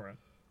Nakamura.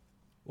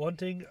 One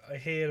thing I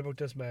hate about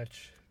this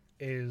match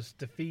is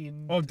the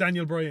Fiend. Oh,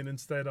 Daniel Bryan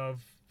instead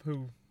of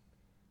who?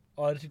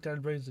 Oh, I think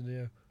Dan Bryan's in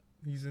there.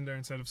 He's in there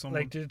instead of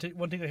someone.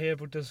 One thing I hate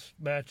about this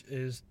match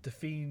is the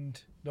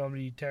Fiend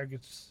normally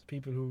targets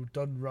people who've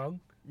done wrong.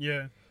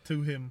 Yeah,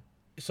 to him.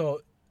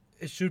 So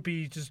it should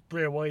be just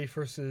Bray Wyatt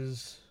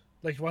versus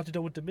what they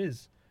done with the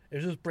Miz. It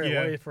was just Bray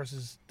Yeah. Wyatt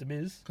versus the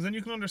Miz. Because then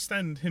you can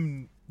understand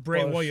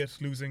Bray But- Wyatt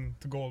losing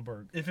to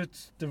Goldberg. If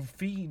it's the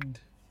Fiend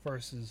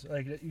versus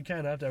you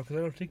can't have that because I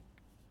don't think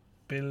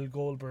Bill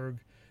Goldberg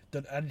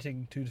done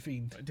anything to the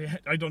Fiend.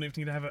 I don't even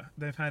think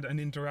they've had an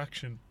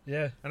interaction.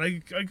 Yeah. And I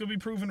could be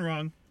proven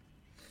wrong,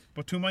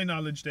 but to my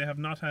knowledge, they have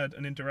not had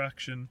an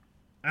interaction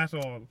at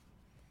all.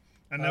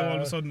 And now all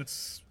of a sudden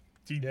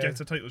he yeah.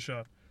 gets a title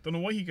shot. Don't know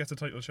why he gets a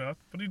title shot,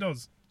 but he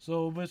does.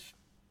 So with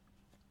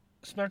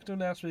SmackDown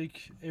last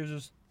week, it was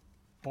just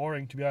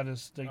boring to be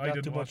honest. I Not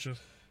didn't too watch much.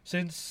 it.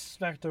 Since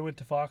SmackDown went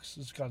to Fox,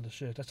 it's gone to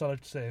shit. That's all I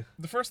have to say.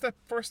 The first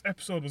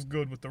episode was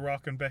good with The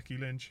Rock and Becky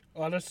Lynch.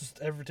 Oh, that's just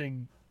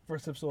everything.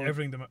 First episode.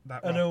 Everything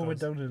that I know Rock it went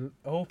does. down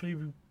to. Hopefully,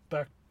 we're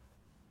back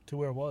to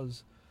where it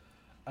was.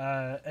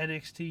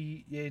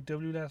 NXT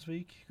AEW last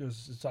week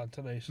because it's on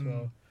tonight.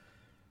 So,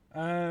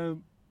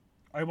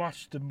 I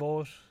watched them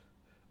both.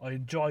 I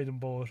enjoyed them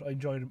both. I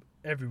enjoyed them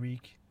every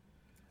week.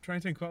 Trying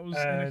to think what was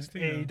And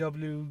NXT now?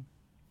 AEW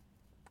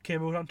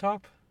came out on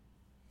top.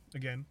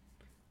 Again.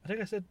 I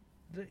think I said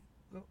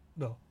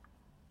no.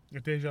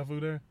 Your deja vu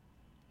there.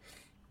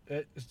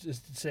 It's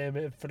just the same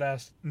for the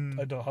last I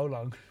don't know how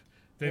long.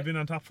 They've been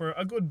on top for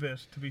a good bit,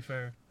 to be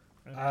fair.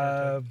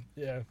 Yeah,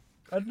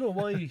 I don't know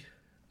why.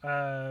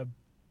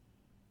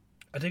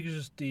 I think it's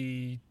just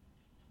the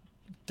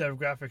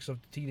demographics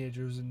of the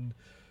teenagers in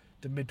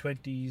the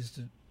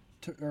mid-20s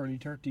to early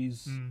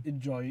 30s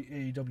enjoy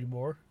AEW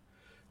more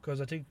because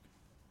I think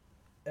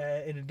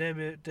in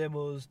the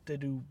demos they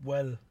do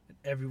well in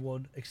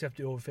everyone except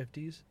the over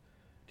 50s.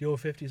 The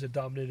over 50s are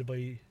dominated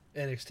by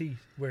NXT,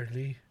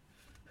 weirdly.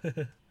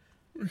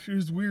 Which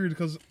is weird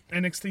because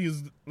NXT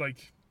is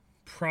like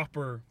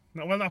proper,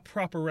 not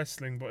proper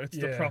wrestling, but it's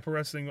the Yeah. proper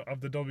wrestling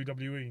of the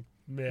WWE.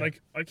 Yeah.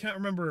 Like, I can't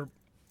remember.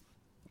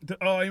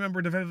 I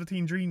remember the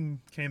Velveteen Dream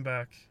came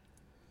back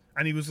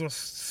and he was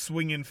just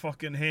swinging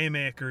fucking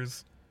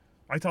haymakers.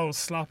 I thought it was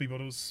sloppy,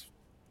 but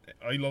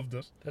I loved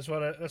it. That's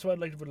what I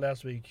liked about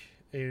last week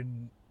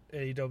in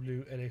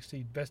AEW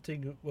NXT. Best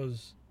thing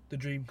was the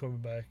Dream coming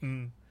back.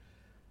 In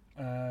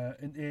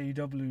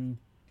AEW,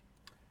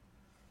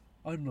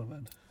 I don't know,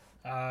 man.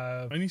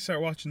 I need to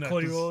start watching that.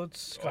 Cody 'cause-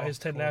 Rhodes got his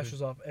 10 Cody.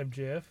 lashes off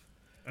MJF.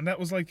 And that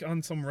was like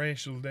on some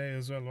racial day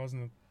as well,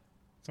 wasn't it?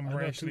 Some I'm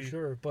not racially. too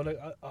sure,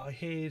 but I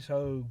hate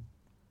how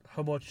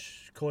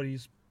much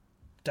Cody's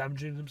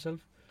damaging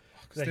himself.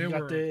 Like he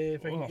got the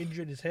fucking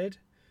injury in his head.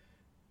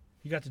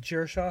 He got the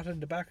chair shot in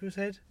the back of his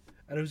head,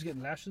 and he was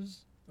getting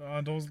lashes.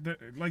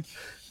 Like,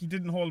 he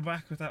didn't hold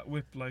back with that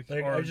whip, like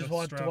Like or I just the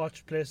want strap. to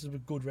watch places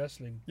with good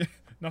wrestling.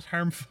 Not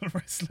harmful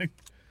wrestling.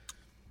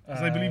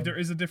 Because I believe there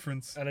is a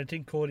difference. And I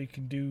think Cody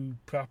can do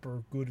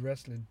proper good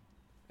wrestling,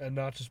 and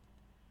not just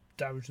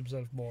damage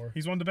himself more.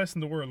 He's one of the best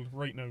in the world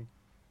right now.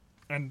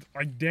 And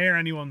I dare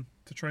anyone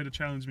to try to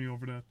challenge me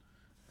over that,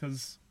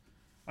 because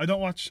I don't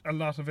watch a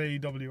lot of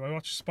AEW. I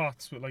watch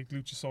spots with like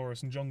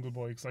Luchasaurus and Jungle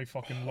Boy because I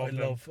fucking love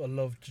them. I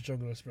love the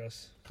Jungle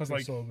Express. 'Cause, They're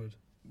like, so good.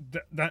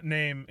 That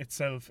name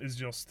itself is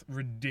just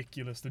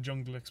ridiculous, the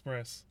Jungle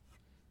Express.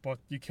 But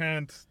you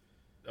can't.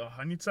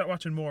 I need to start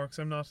watching more because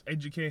I'm not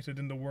educated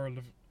in the world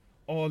of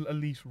all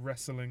elite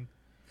wrestling.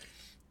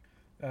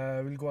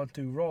 We'll go on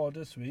to Raw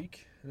this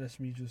week. Let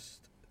me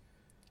just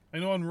I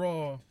know on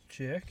Raw,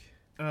 check.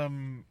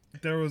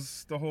 there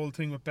was the whole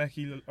thing with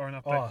Becky, or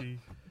not Oh, Becky.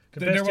 The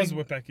There best was thing,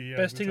 with Becky, yeah.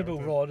 best we'll thing talk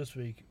about Raw this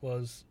week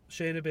was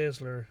Shayna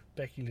Baszler,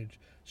 Becky Lynch.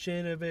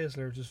 Shayna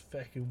Baszler just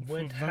fucking Full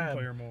went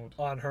vampire ham mode.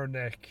 on her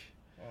neck.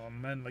 Oh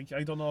man, like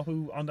I don't know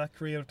who on that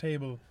creative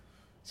table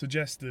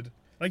suggested.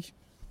 Like,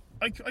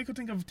 I could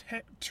think of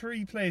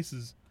 3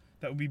 places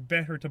that would be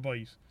better to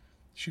bite.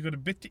 She could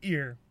have bit the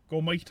ear,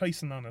 go Mike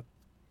Tyson on it.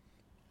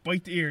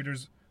 Bite the ear.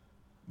 There's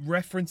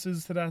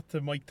references to that,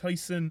 to Mike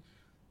Tyson.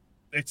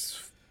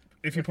 It's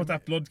if you put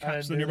that blood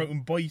capsule in your And, mouth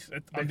and bite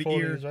it on Mick the Foley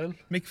ear. as well.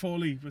 Mick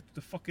Foley with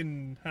the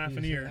fucking half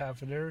an He's ear.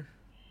 Half an ear.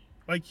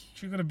 Like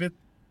she could have bit,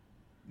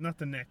 not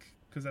the neck,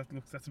 because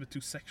that's a bit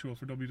too sexual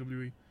for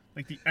WWE.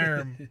 Like the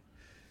arm.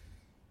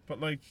 But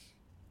like,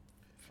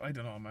 I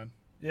don't know, man.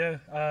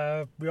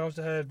 Yeah, we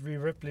also had Rhea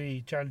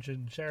Ripley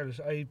challenging Charlotte.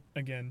 I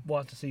Again,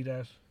 want to see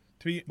that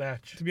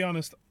match. to be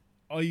honest,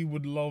 I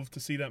would love to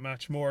see that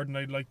match more than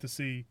I'd like to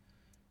see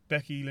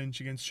Becky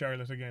Lynch against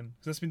Charlotte again,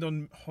 because that's been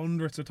done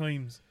hundreds of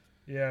times.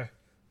 Yeah.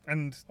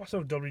 And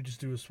Also, WWE just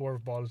do a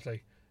swerve ball. It's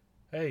like,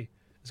 hey,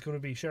 it's going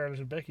to be Charlotte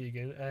and Becky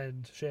again,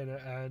 and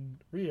Shayna and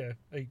Rhea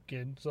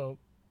again. So,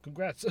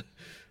 congrats.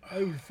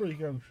 I would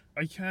freak out.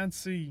 I can't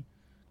see,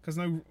 because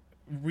now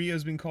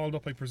Rhea's been called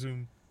up, I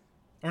presume,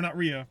 or not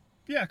Rhea.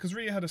 Yeah, because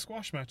Rhea had a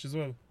squash match as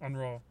well on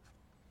Raw,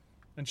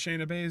 and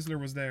Shayna Baszler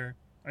was there.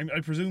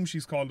 I presume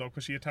she's called up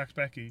because she attacked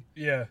Becky.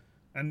 Yeah.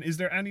 And is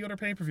there any other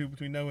pay-per-view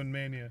between now and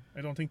Mania?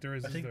 I don't think there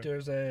is. I think there?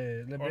 there's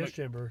a Elimination like-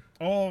 Chamber,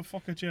 Oh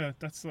fuck it, yeah.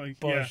 That's like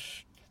but yeah.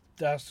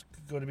 that's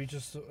going to be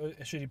just a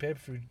shitty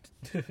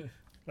pay-per-view.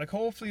 Like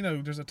hopefully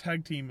now there's a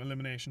tag team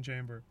elimination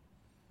chamber,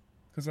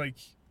 because like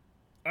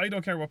I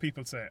don't care what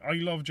people say. I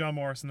love John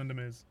Morrison and The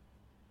Miz.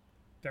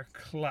 They're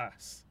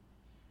class.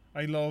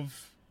 I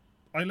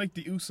like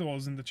the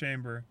Usos in the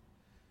chamber.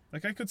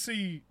 Like I could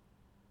see.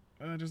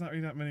 There's not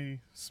really that many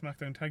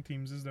SmackDown tag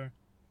teams, is there?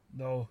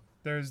 No.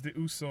 There's the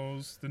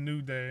Usos, the New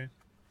Day,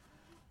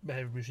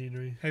 Heavy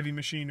Machinery. Heavy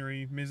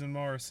Machinery, Miz and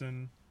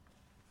Morrison.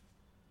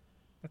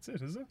 That's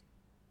it, is it?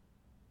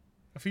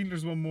 I feel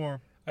there's one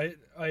more.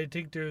 I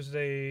think there's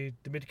the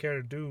mid-card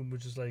of Doom,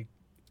 which is like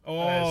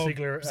Oh,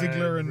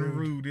 Ziggler and Rude.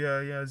 Rude.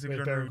 Yeah, with Ziggler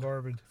and Baron Rude.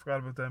 Corbin. Forgot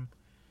about them.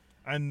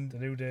 And The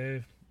New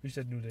Day. We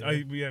said New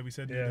Day. we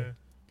said New Yeah. Day.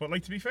 But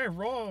like to be fair,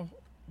 Raw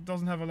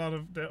doesn't have a lot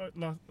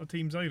of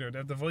teams either. They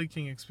have the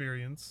Viking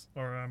Experience,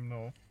 or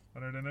no,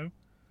 what are they now?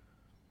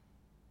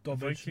 Don't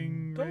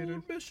Viking mention, Raider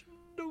don't mention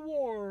the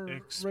War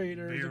Raiders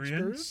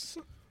experience.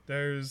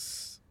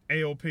 There's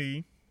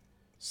AOP,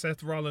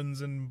 Seth Rollins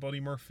and Buddy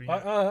Murphy.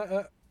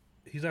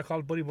 He's not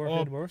called Buddy Murphy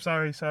Oh, anymore.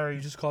 sorry.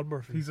 He's just called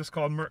Murphy. He's just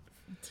called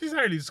He's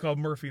hardly just called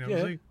Murphy now,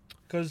 is Yeah. he?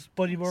 Because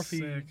Buddy Murphy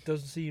Sick.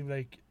 doesn't seem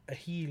like a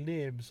heel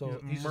name, so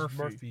Yeah, he's Murphy. just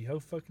Murphy. How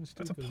fucking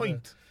stupid That's a is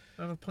pint.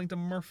 Have a pint of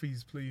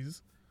Murphy's,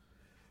 please.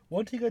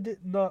 One thing I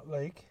did not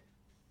like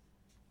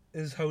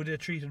is how they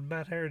treated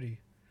Matt Hardy.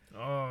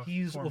 Oh,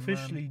 He's poor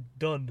officially man.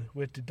 done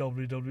with the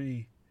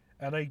WWE,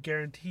 and I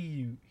guarantee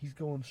you he's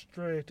going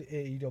straight to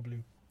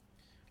AEW.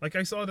 Like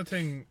I saw the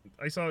thing.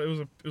 I saw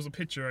it was a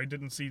picture. I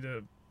didn't see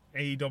the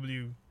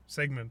AEW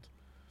segment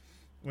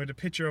where the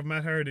picture of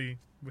Matt Hardy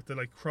with the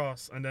like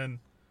cross, and then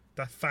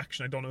that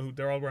faction. I don't know who.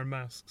 They're all wearing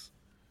masks,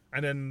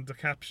 and then the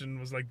caption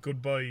was like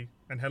goodbye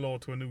and hello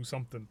to a new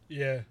something.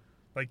 Yeah.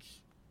 Like,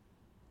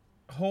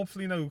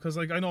 hopefully no, because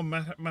like I know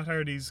Matt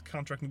Hardy's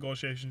contract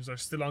negotiations are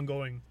still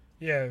ongoing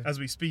Yeah. as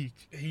we speak,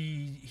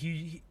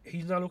 He's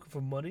not looking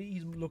for money.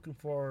 He's looking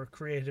for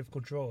creative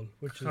control,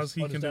 which because is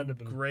he can do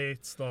understandable.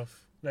 great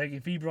stuff. Like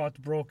if he brought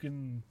the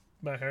broken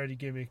Matt Hardy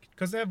gimmick,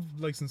 Because they have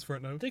license for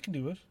it now. they can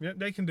do it. Yeah,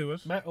 they can do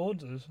it. Matt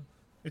owns it.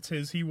 It's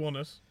his. He won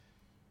it.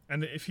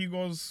 And if he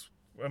goes,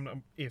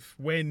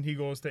 when he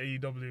goes to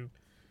AEW,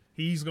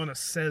 he's gonna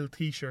sell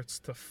T-shirts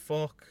to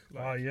fuck.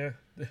 Oh yeah,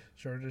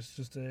 sure. It's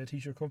just a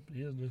t-shirt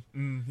company, isn't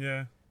it?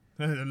 Yeah,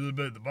 a little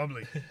bit of the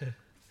bubbly.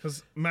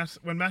 Because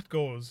when Matt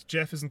goes,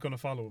 Jeff isn't gonna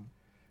follow him.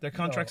 Their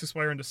contracts No.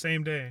 expire on the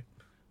same day.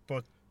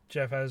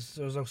 Jeff it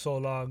was like so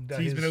long that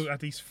He's been out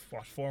at least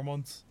 4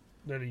 months,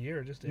 nearly a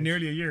year. Just is.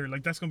 nearly a year.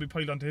 Like that's gonna be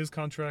piled onto his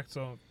contract,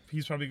 so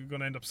he's probably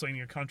gonna end up signing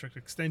a contract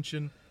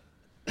extension.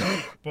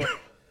 But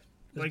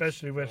like,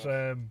 especially with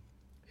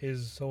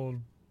his whole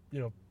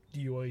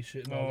DUI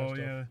shit and all that oh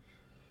stuff. yeah.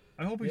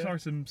 I hope he Yeah.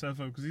 sorts himself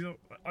out, because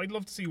I'd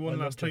love to see one I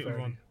love last Jeff title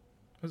Hardy. run.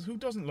 Because who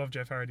doesn't love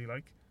Jeff Hardy?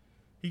 Like,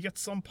 he gets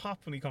some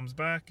pop when he comes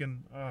back,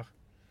 and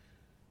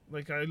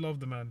like I love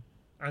the man.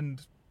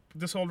 And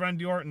this whole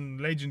Randy Orton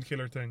legend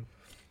killer thing,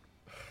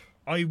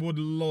 I would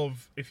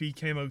love if he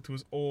came out to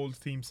his old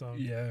theme song.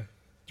 Yeah. Do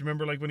you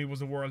remember like when he was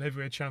the world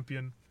heavyweight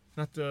champion?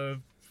 Not the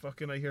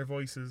fucking I Hear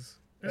Voices.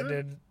 And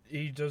then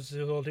he does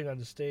the whole thing on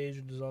the stage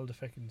and does all the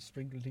fucking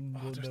sprinkle thing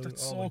going down.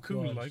 That's Oh so my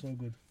cool, God, like. so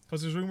good.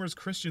 Because there's rumours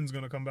Christian's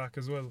going to come back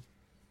as well.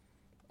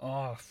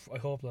 Oh, I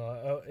hope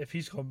not. If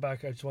he's come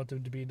back, I just want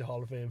him to be in the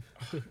Hall of Fame.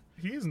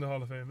 He is in the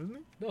Hall of Fame, isn't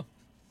he? No.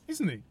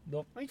 Isn't he?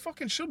 No. He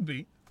fucking should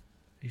be.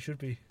 He should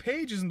be.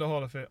 Paige is in the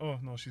Hall of Fame. Oh,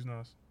 no, she's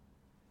not.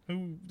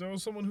 There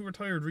was someone who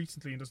retired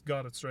recently and just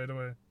got it straight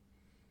away.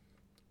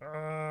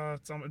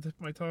 It's on the tip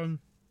of my tongue.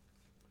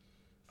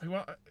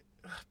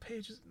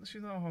 Paige,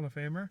 she's not a Hall of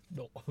Famer.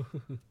 No.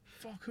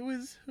 Fuck, who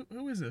is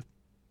it?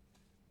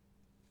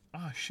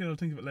 Shit, I'll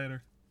think of it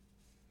later.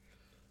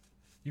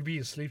 You be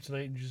asleep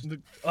tonight and just...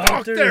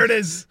 Fuck, there it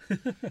is!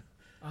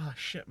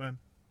 Shit, man.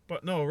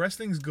 But no,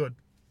 wrestling's good.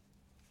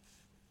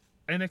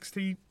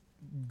 NXT,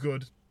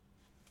 good.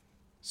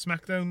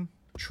 SmackDown,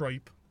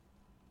 tripe.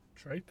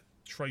 Tripe?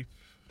 Tripe.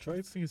 Tripe?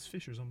 I think it's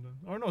fish or something.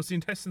 Or no, it's the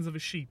intestines of a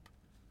sheep.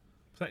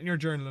 Put that in your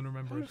journal and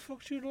remember How it. the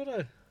fuck do you know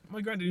that? My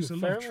granddad used to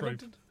You love farm or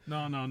tripe. something?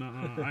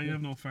 No. I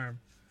have no farm.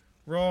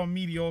 Raw,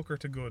 mediocre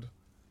to good.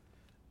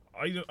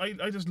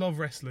 I just love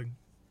wrestling.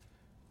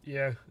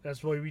 Yeah,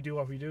 that's why we do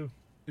what we do.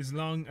 As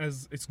long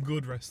as it's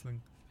good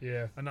wrestling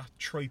Yeah. and not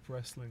tripe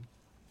wrestling.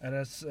 And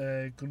that's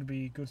going to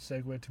be a good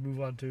segue to move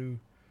on to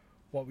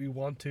what we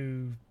want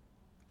to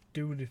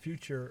do in the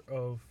future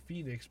of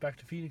Phoenix, back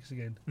to Phoenix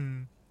again.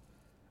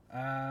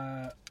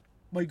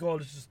 My goal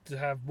is just to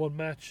have one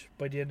match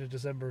by the end of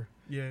December.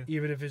 Yeah.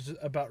 Even if it's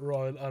a battle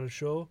royal on a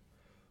show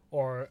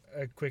or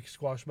a quick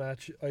squash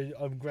match,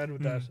 I'm grand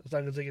with that, as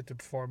long as I get to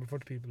perform in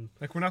front of people.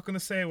 Like, we're not going to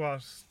say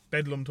what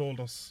Bedlam told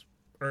us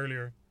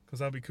earlier, because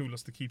that'd be cool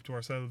us to keep to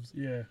ourselves.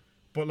 Yeah.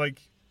 But,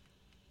 like,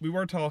 we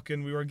were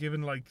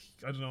given, like,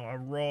 I don't know, a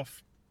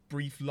rough,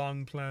 brief,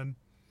 long plan.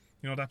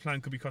 You know, that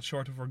plan could be cut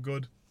short if we're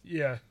good.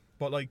 Yeah.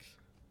 But, like,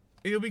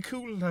 it'll be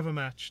cool to have a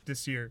match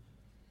this year.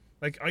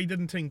 Like, I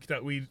didn't think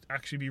that we'd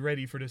actually be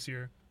ready for this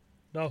year.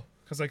 No.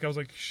 Because, like, I was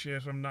like,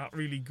 shit, I'm not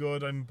really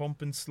good. I'm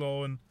bumping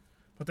slow.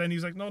 But then he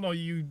was like, no,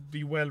 you'd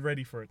be well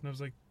ready for it. And I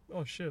was like,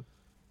 oh, shit.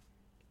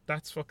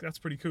 That's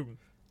pretty cool.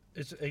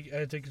 I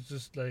think it's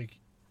just, like,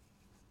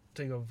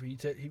 thing of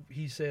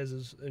he says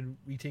it and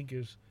we think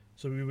it,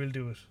 so we will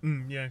do it.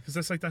 Yeah, because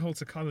that's like that whole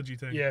psychology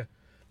thing. Yeah.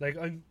 Like,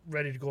 I'm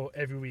ready to go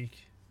every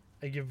week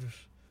and give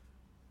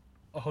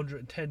it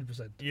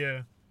 110%.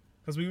 Yeah.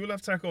 Because we will have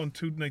to start going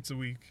 2 nights a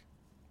week.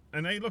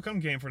 And I'm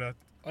game for that.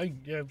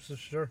 Yeah, so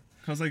sure.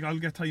 Because, like, I'll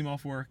get time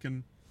off work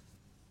and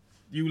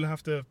you'll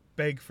have to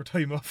beg for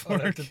time off I'll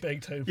work. have to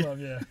beg time from,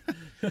 yeah.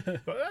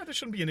 But there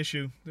shouldn't be an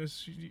issue.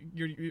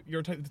 You're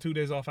entitled to 2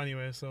 days off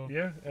anyway, so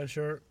Yeah, and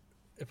sure,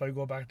 if I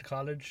go back to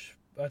college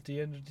at the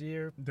end of the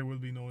year, there will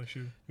be no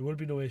issue. there will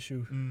be no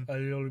issue. I'll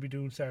only be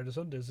doing Saturday,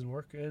 Sundays in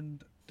work,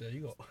 and there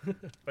you go.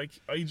 Like,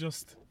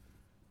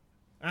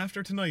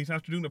 after tonight,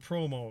 after doing the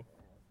promo,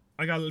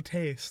 I got a little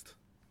taste.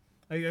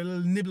 I got a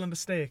little nibble on the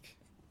steak.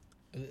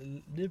 A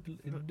little nibble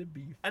in the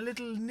beef. A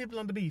little nibble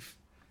on the beef.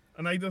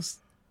 And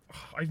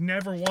I've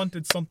never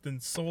wanted something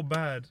so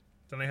bad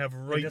than I have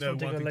right That's now one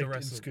thing I wanting to liked in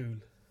wrestle. school,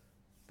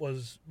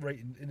 was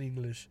writing in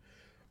English,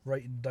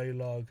 writing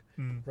dialogue,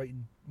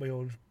 writing my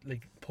own,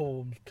 like,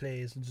 poems,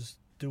 plays, and just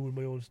doing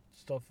my own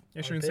stuff. Yeah,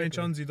 on sure, in paper. St.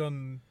 John's you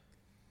done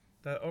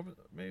that.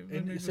 Maybe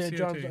In St.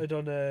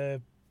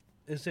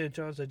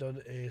 John's, I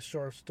done a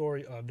short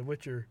story on The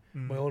Witcher,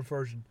 my own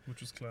version,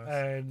 which was class.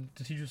 and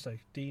the teacher was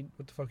like, "Dean,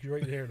 what the fuck are you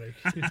writing here?"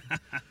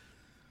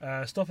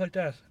 Like, stuff like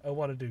that, I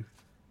want to do.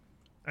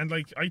 And,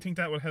 like, I think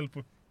that will help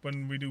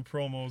when we do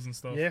promos and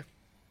stuff. Yeah,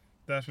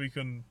 That we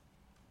can,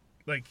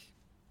 like,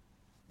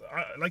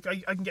 I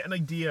can get an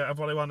idea of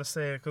what I want to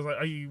say, because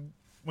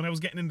when I was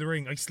getting in the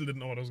ring, I still didn't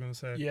know what I was going to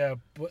say. yeah,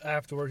 but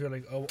afterwards you're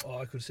like, oh,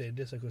 I could say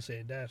this, I could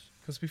say that.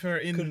 Because to be fair,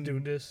 Could have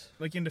done this.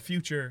 like, in the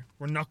future,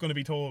 we're not going to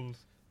be told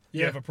you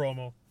Yeah. have a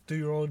promo. Do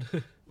your own.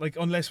 Like,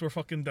 unless we're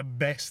fucking the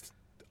best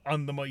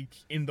on the mic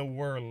in the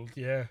world.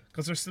 Yeah.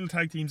 Because there's still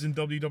tag teams in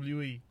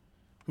WWE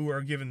who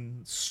are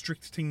given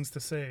strict things to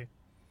say.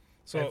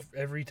 So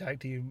Every tag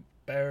team,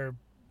 bar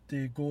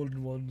the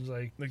golden ones,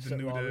 like the Seth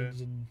New Day.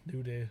 Rollins and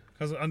New Day.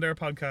 because on their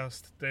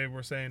podcast, they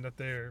were saying that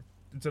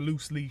it's a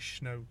loose leash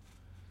now.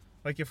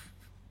 Like, if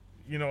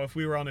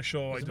we were on a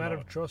show, It's a matter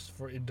of trust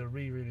for in the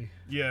really.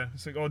 yeah,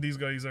 it's like, oh, these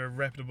guys are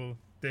reputable.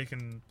 They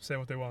can say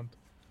what they want.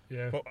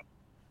 Yeah. But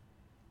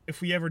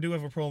if we ever do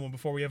have a promo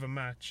before we have a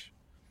match,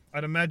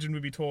 I'd imagine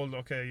we'd be told,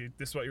 okay,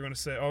 this is what you're going to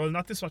say. Or, well,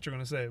 not this is what you're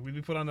going to say. We'd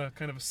be put on a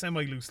kind of a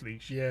semi-loose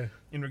leash Yeah.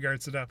 in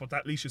regards to that, but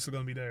that leash is still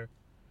going to be there.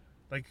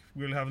 Like,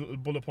 we'll have little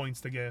bullet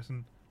points to get,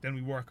 and then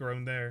we work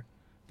around there.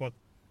 But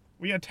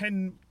we had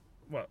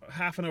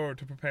half an hour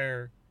to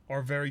prepare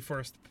our very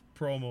first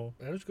promo.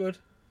 That was good.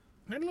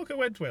 And look, it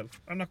went well.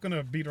 I'm not going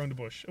to beat around the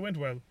bush. It went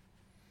well.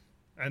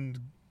 And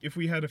if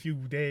we had a few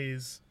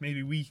days,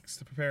 maybe weeks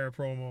to prepare a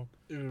promo,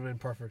 It would have been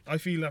perfect. I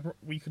feel that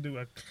we could do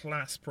a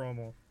class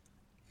promo.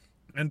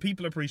 And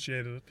people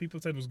appreciated it. People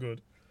said it was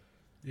good.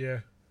 Yeah.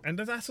 And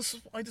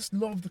I just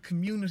love the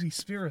community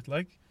spirit.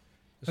 Like,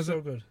 It's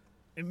so good.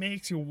 it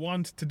makes you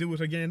want to do it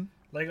again.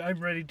 Like, I'm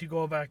ready to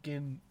go back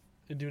in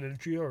and do another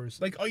 3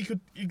 hours. Like, I could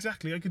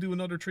do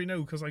another 3 now,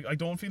 because I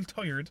don't feel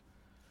tired.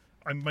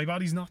 my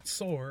body's not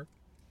sore.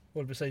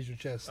 Well, besides your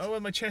chest. Oh, well,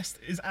 my chest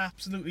is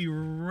absolutely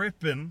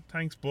ripping.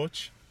 Thanks,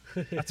 Butch.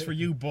 That's for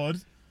you,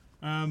 bud.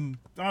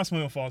 That's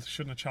my own fault. I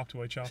shouldn't have chopped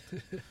who I chopped.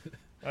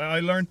 I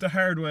learned the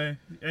hard way.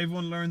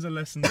 Everyone learns a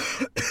lesson.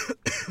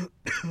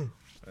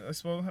 I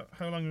suppose,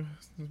 how long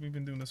have we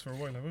been doing this for a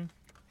while, have we?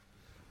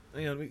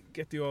 Hang on, we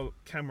get the old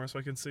camera so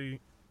I can see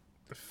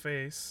the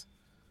face.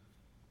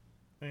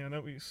 Hang on,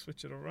 now we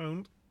switch it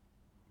around.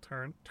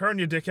 Turn,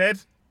 you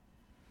dickhead!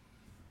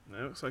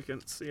 Now, so I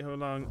can see how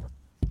long.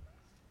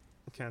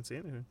 I can't see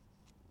anything.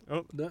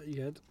 Oh, No, you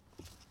can't.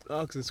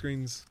 oh, because the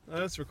screen's.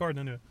 It's recording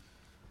anyway.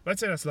 But I'd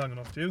say that's long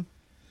enough, too.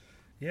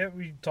 Yeah,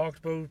 we talked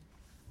about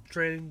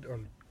training, or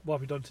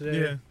what we done today.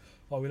 Yeah.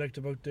 What we liked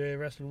about the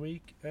wrestling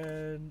week,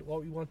 and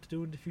what we want to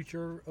do in the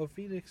future of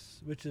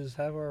Phoenix, which is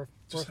have our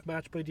first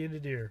match by the end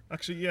of the year.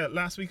 Actually, yeah,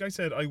 last week I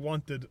said I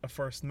wanted a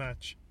first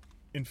match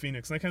in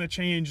Phoenix, and I kind of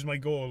changed my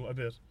goal a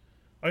bit.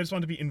 I just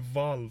want to be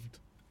involved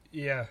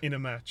Yeah. in a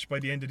match by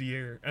the end of the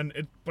year, and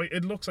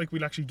it looks like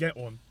we'll actually get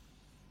one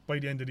by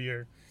the end of the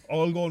year.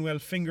 All going well,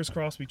 fingers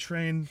crossed. We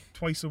train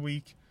twice a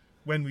week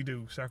when we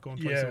do start going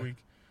twice Yeah. a week.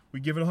 We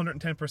give it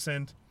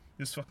 110%.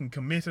 Just fucking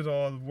commit it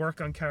all.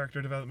 Work on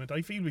character development.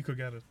 I feel we could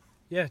get it.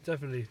 Yeah,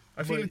 definitely.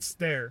 I feel But it's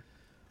there,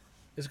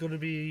 it's going to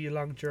be a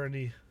long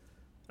journey.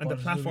 and but the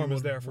it's gonna be platform is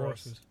one there for worth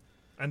us. it.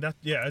 And that,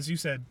 yeah, as you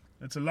said,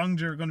 it's going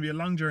to be a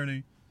long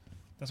journey.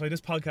 That's why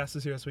this podcast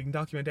is here, so we can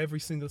document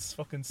every single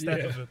fucking step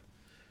Yeah. of it.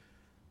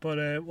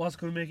 But what's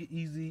going to make it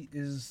easy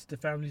is the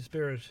family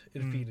spirit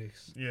in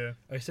Phoenix. Yeah,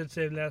 I said the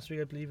same last week,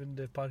 I believe, in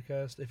the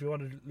podcast. If you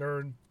want to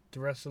learn to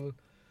wrestle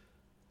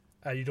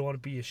and you don't want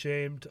to be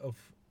ashamed of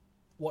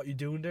what you're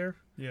doing there,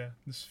 yeah.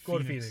 This go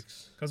to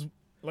Phoenix. Because,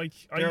 like,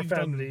 They're a I've done.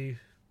 family.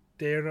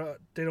 They're not.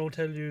 They don't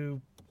tell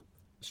you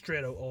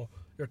straight out, "Oh,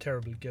 you're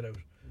terrible. Get out."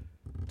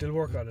 They'll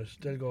work on it.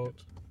 They'll go,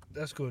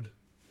 "That's good.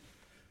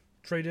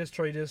 Try this.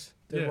 Try this."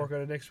 They'll Yeah. work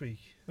on it next week.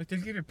 Like,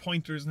 they'll give you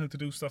pointers on how to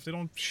do stuff. They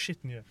don't shit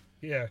in you.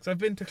 Yeah. Because I've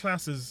been to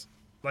classes,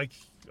 like,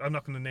 I'm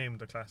not going to name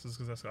the classes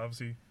because that's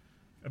obviously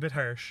a bit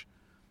harsh.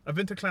 I've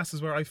been to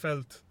classes where I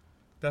felt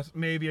that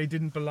maybe I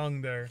didn't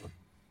belong there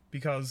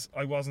because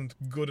I wasn't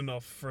good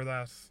enough for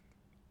that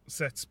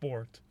set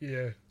sport.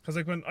 Yeah. Because,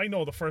 like, when I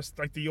know the first,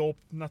 like,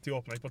 not the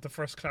open night, but the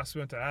first class we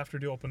went to after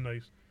the open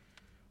night,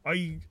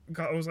 I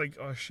was like,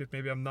 oh shit,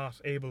 maybe I'm not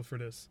able for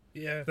this.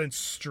 Yeah. Then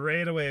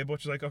straight away,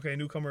 Butch was like, okay,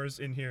 newcomers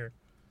in here.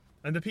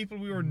 And the people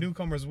we were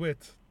newcomers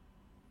with,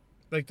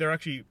 like, they're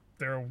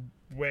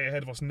way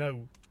ahead of us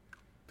now.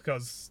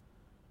 Because,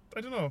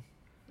 I don't know.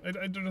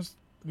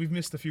 We've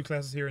missed a few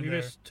classes here and We there.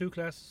 missed 2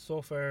 classes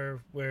so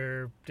far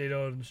where they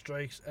done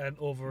strikes and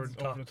over It's the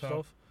top over the top.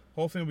 stuff.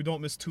 Hopefully we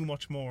don't miss too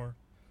much more.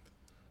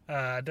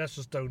 That's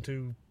just down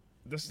to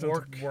This is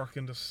Work. work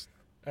and just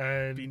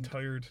and being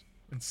tired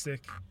and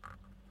sick.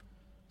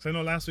 So I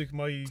know last week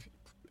my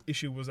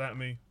issue was at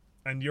me,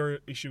 and your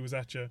issue was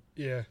at you.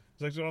 yeah.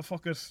 It's like, oh,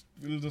 fuck it,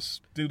 we'll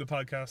just do the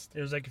podcast.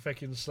 It was like a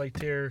fucking slight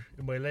tear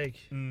in my leg.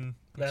 Which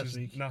Last is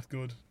week. not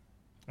good.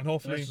 And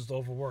hopefully, That's just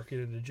overworking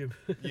in the gym.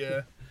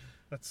 yeah,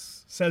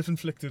 that's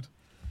self-inflicted.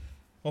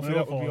 Hopefully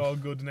My that will be fault. all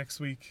good next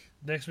week.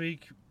 Next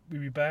week we'll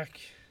be back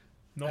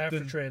Nothing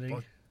after training.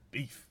 but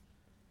beef.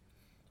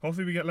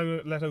 Hopefully we get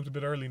let out a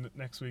bit early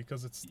next week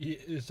because it's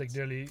It's like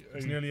nearly.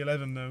 nearly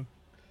 11 now.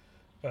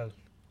 Well,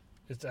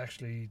 it's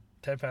actually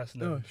 10 past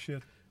 11. Oh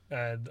shit!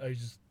 And I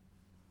just.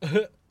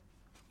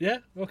 Yeah,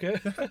 okay.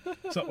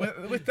 So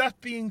with that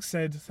being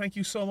said, thank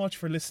you so much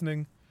for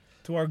listening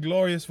to our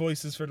glorious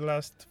voices for the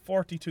last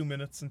 42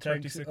 minutes and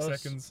 36 Thanks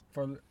us seconds.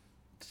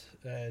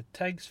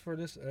 Thanks for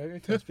this. I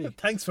can't speak.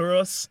 Thanks for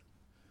us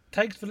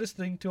Thanks for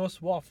listening to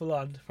us waffle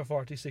on for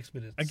 46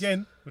 minutes.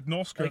 again with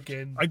no script.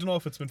 Again. I don't know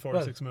if it's been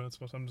 46 minutes,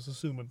 but I'm just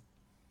assuming.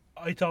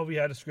 I thought we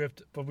had a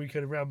script, but we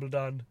kind of rambled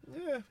on.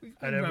 Yeah, we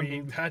And then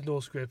rambled. we had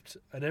no script.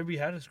 And then we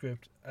had a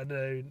script. And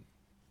then,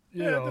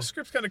 you Yeah, know, the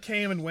script kind of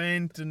came and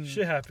went and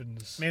shit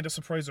happens. made a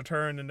surprise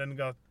return and then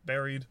got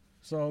buried.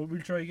 So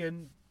we'll try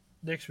again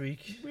next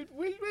week.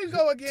 We'll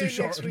go again To next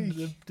shorten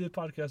week. the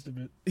podcast a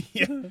bit.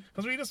 Yeah,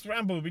 because we just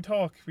ramble, we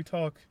talk.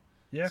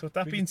 Yeah. So with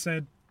that being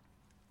said,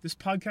 this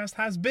podcast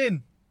has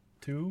been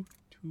Too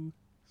too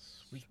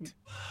sweet.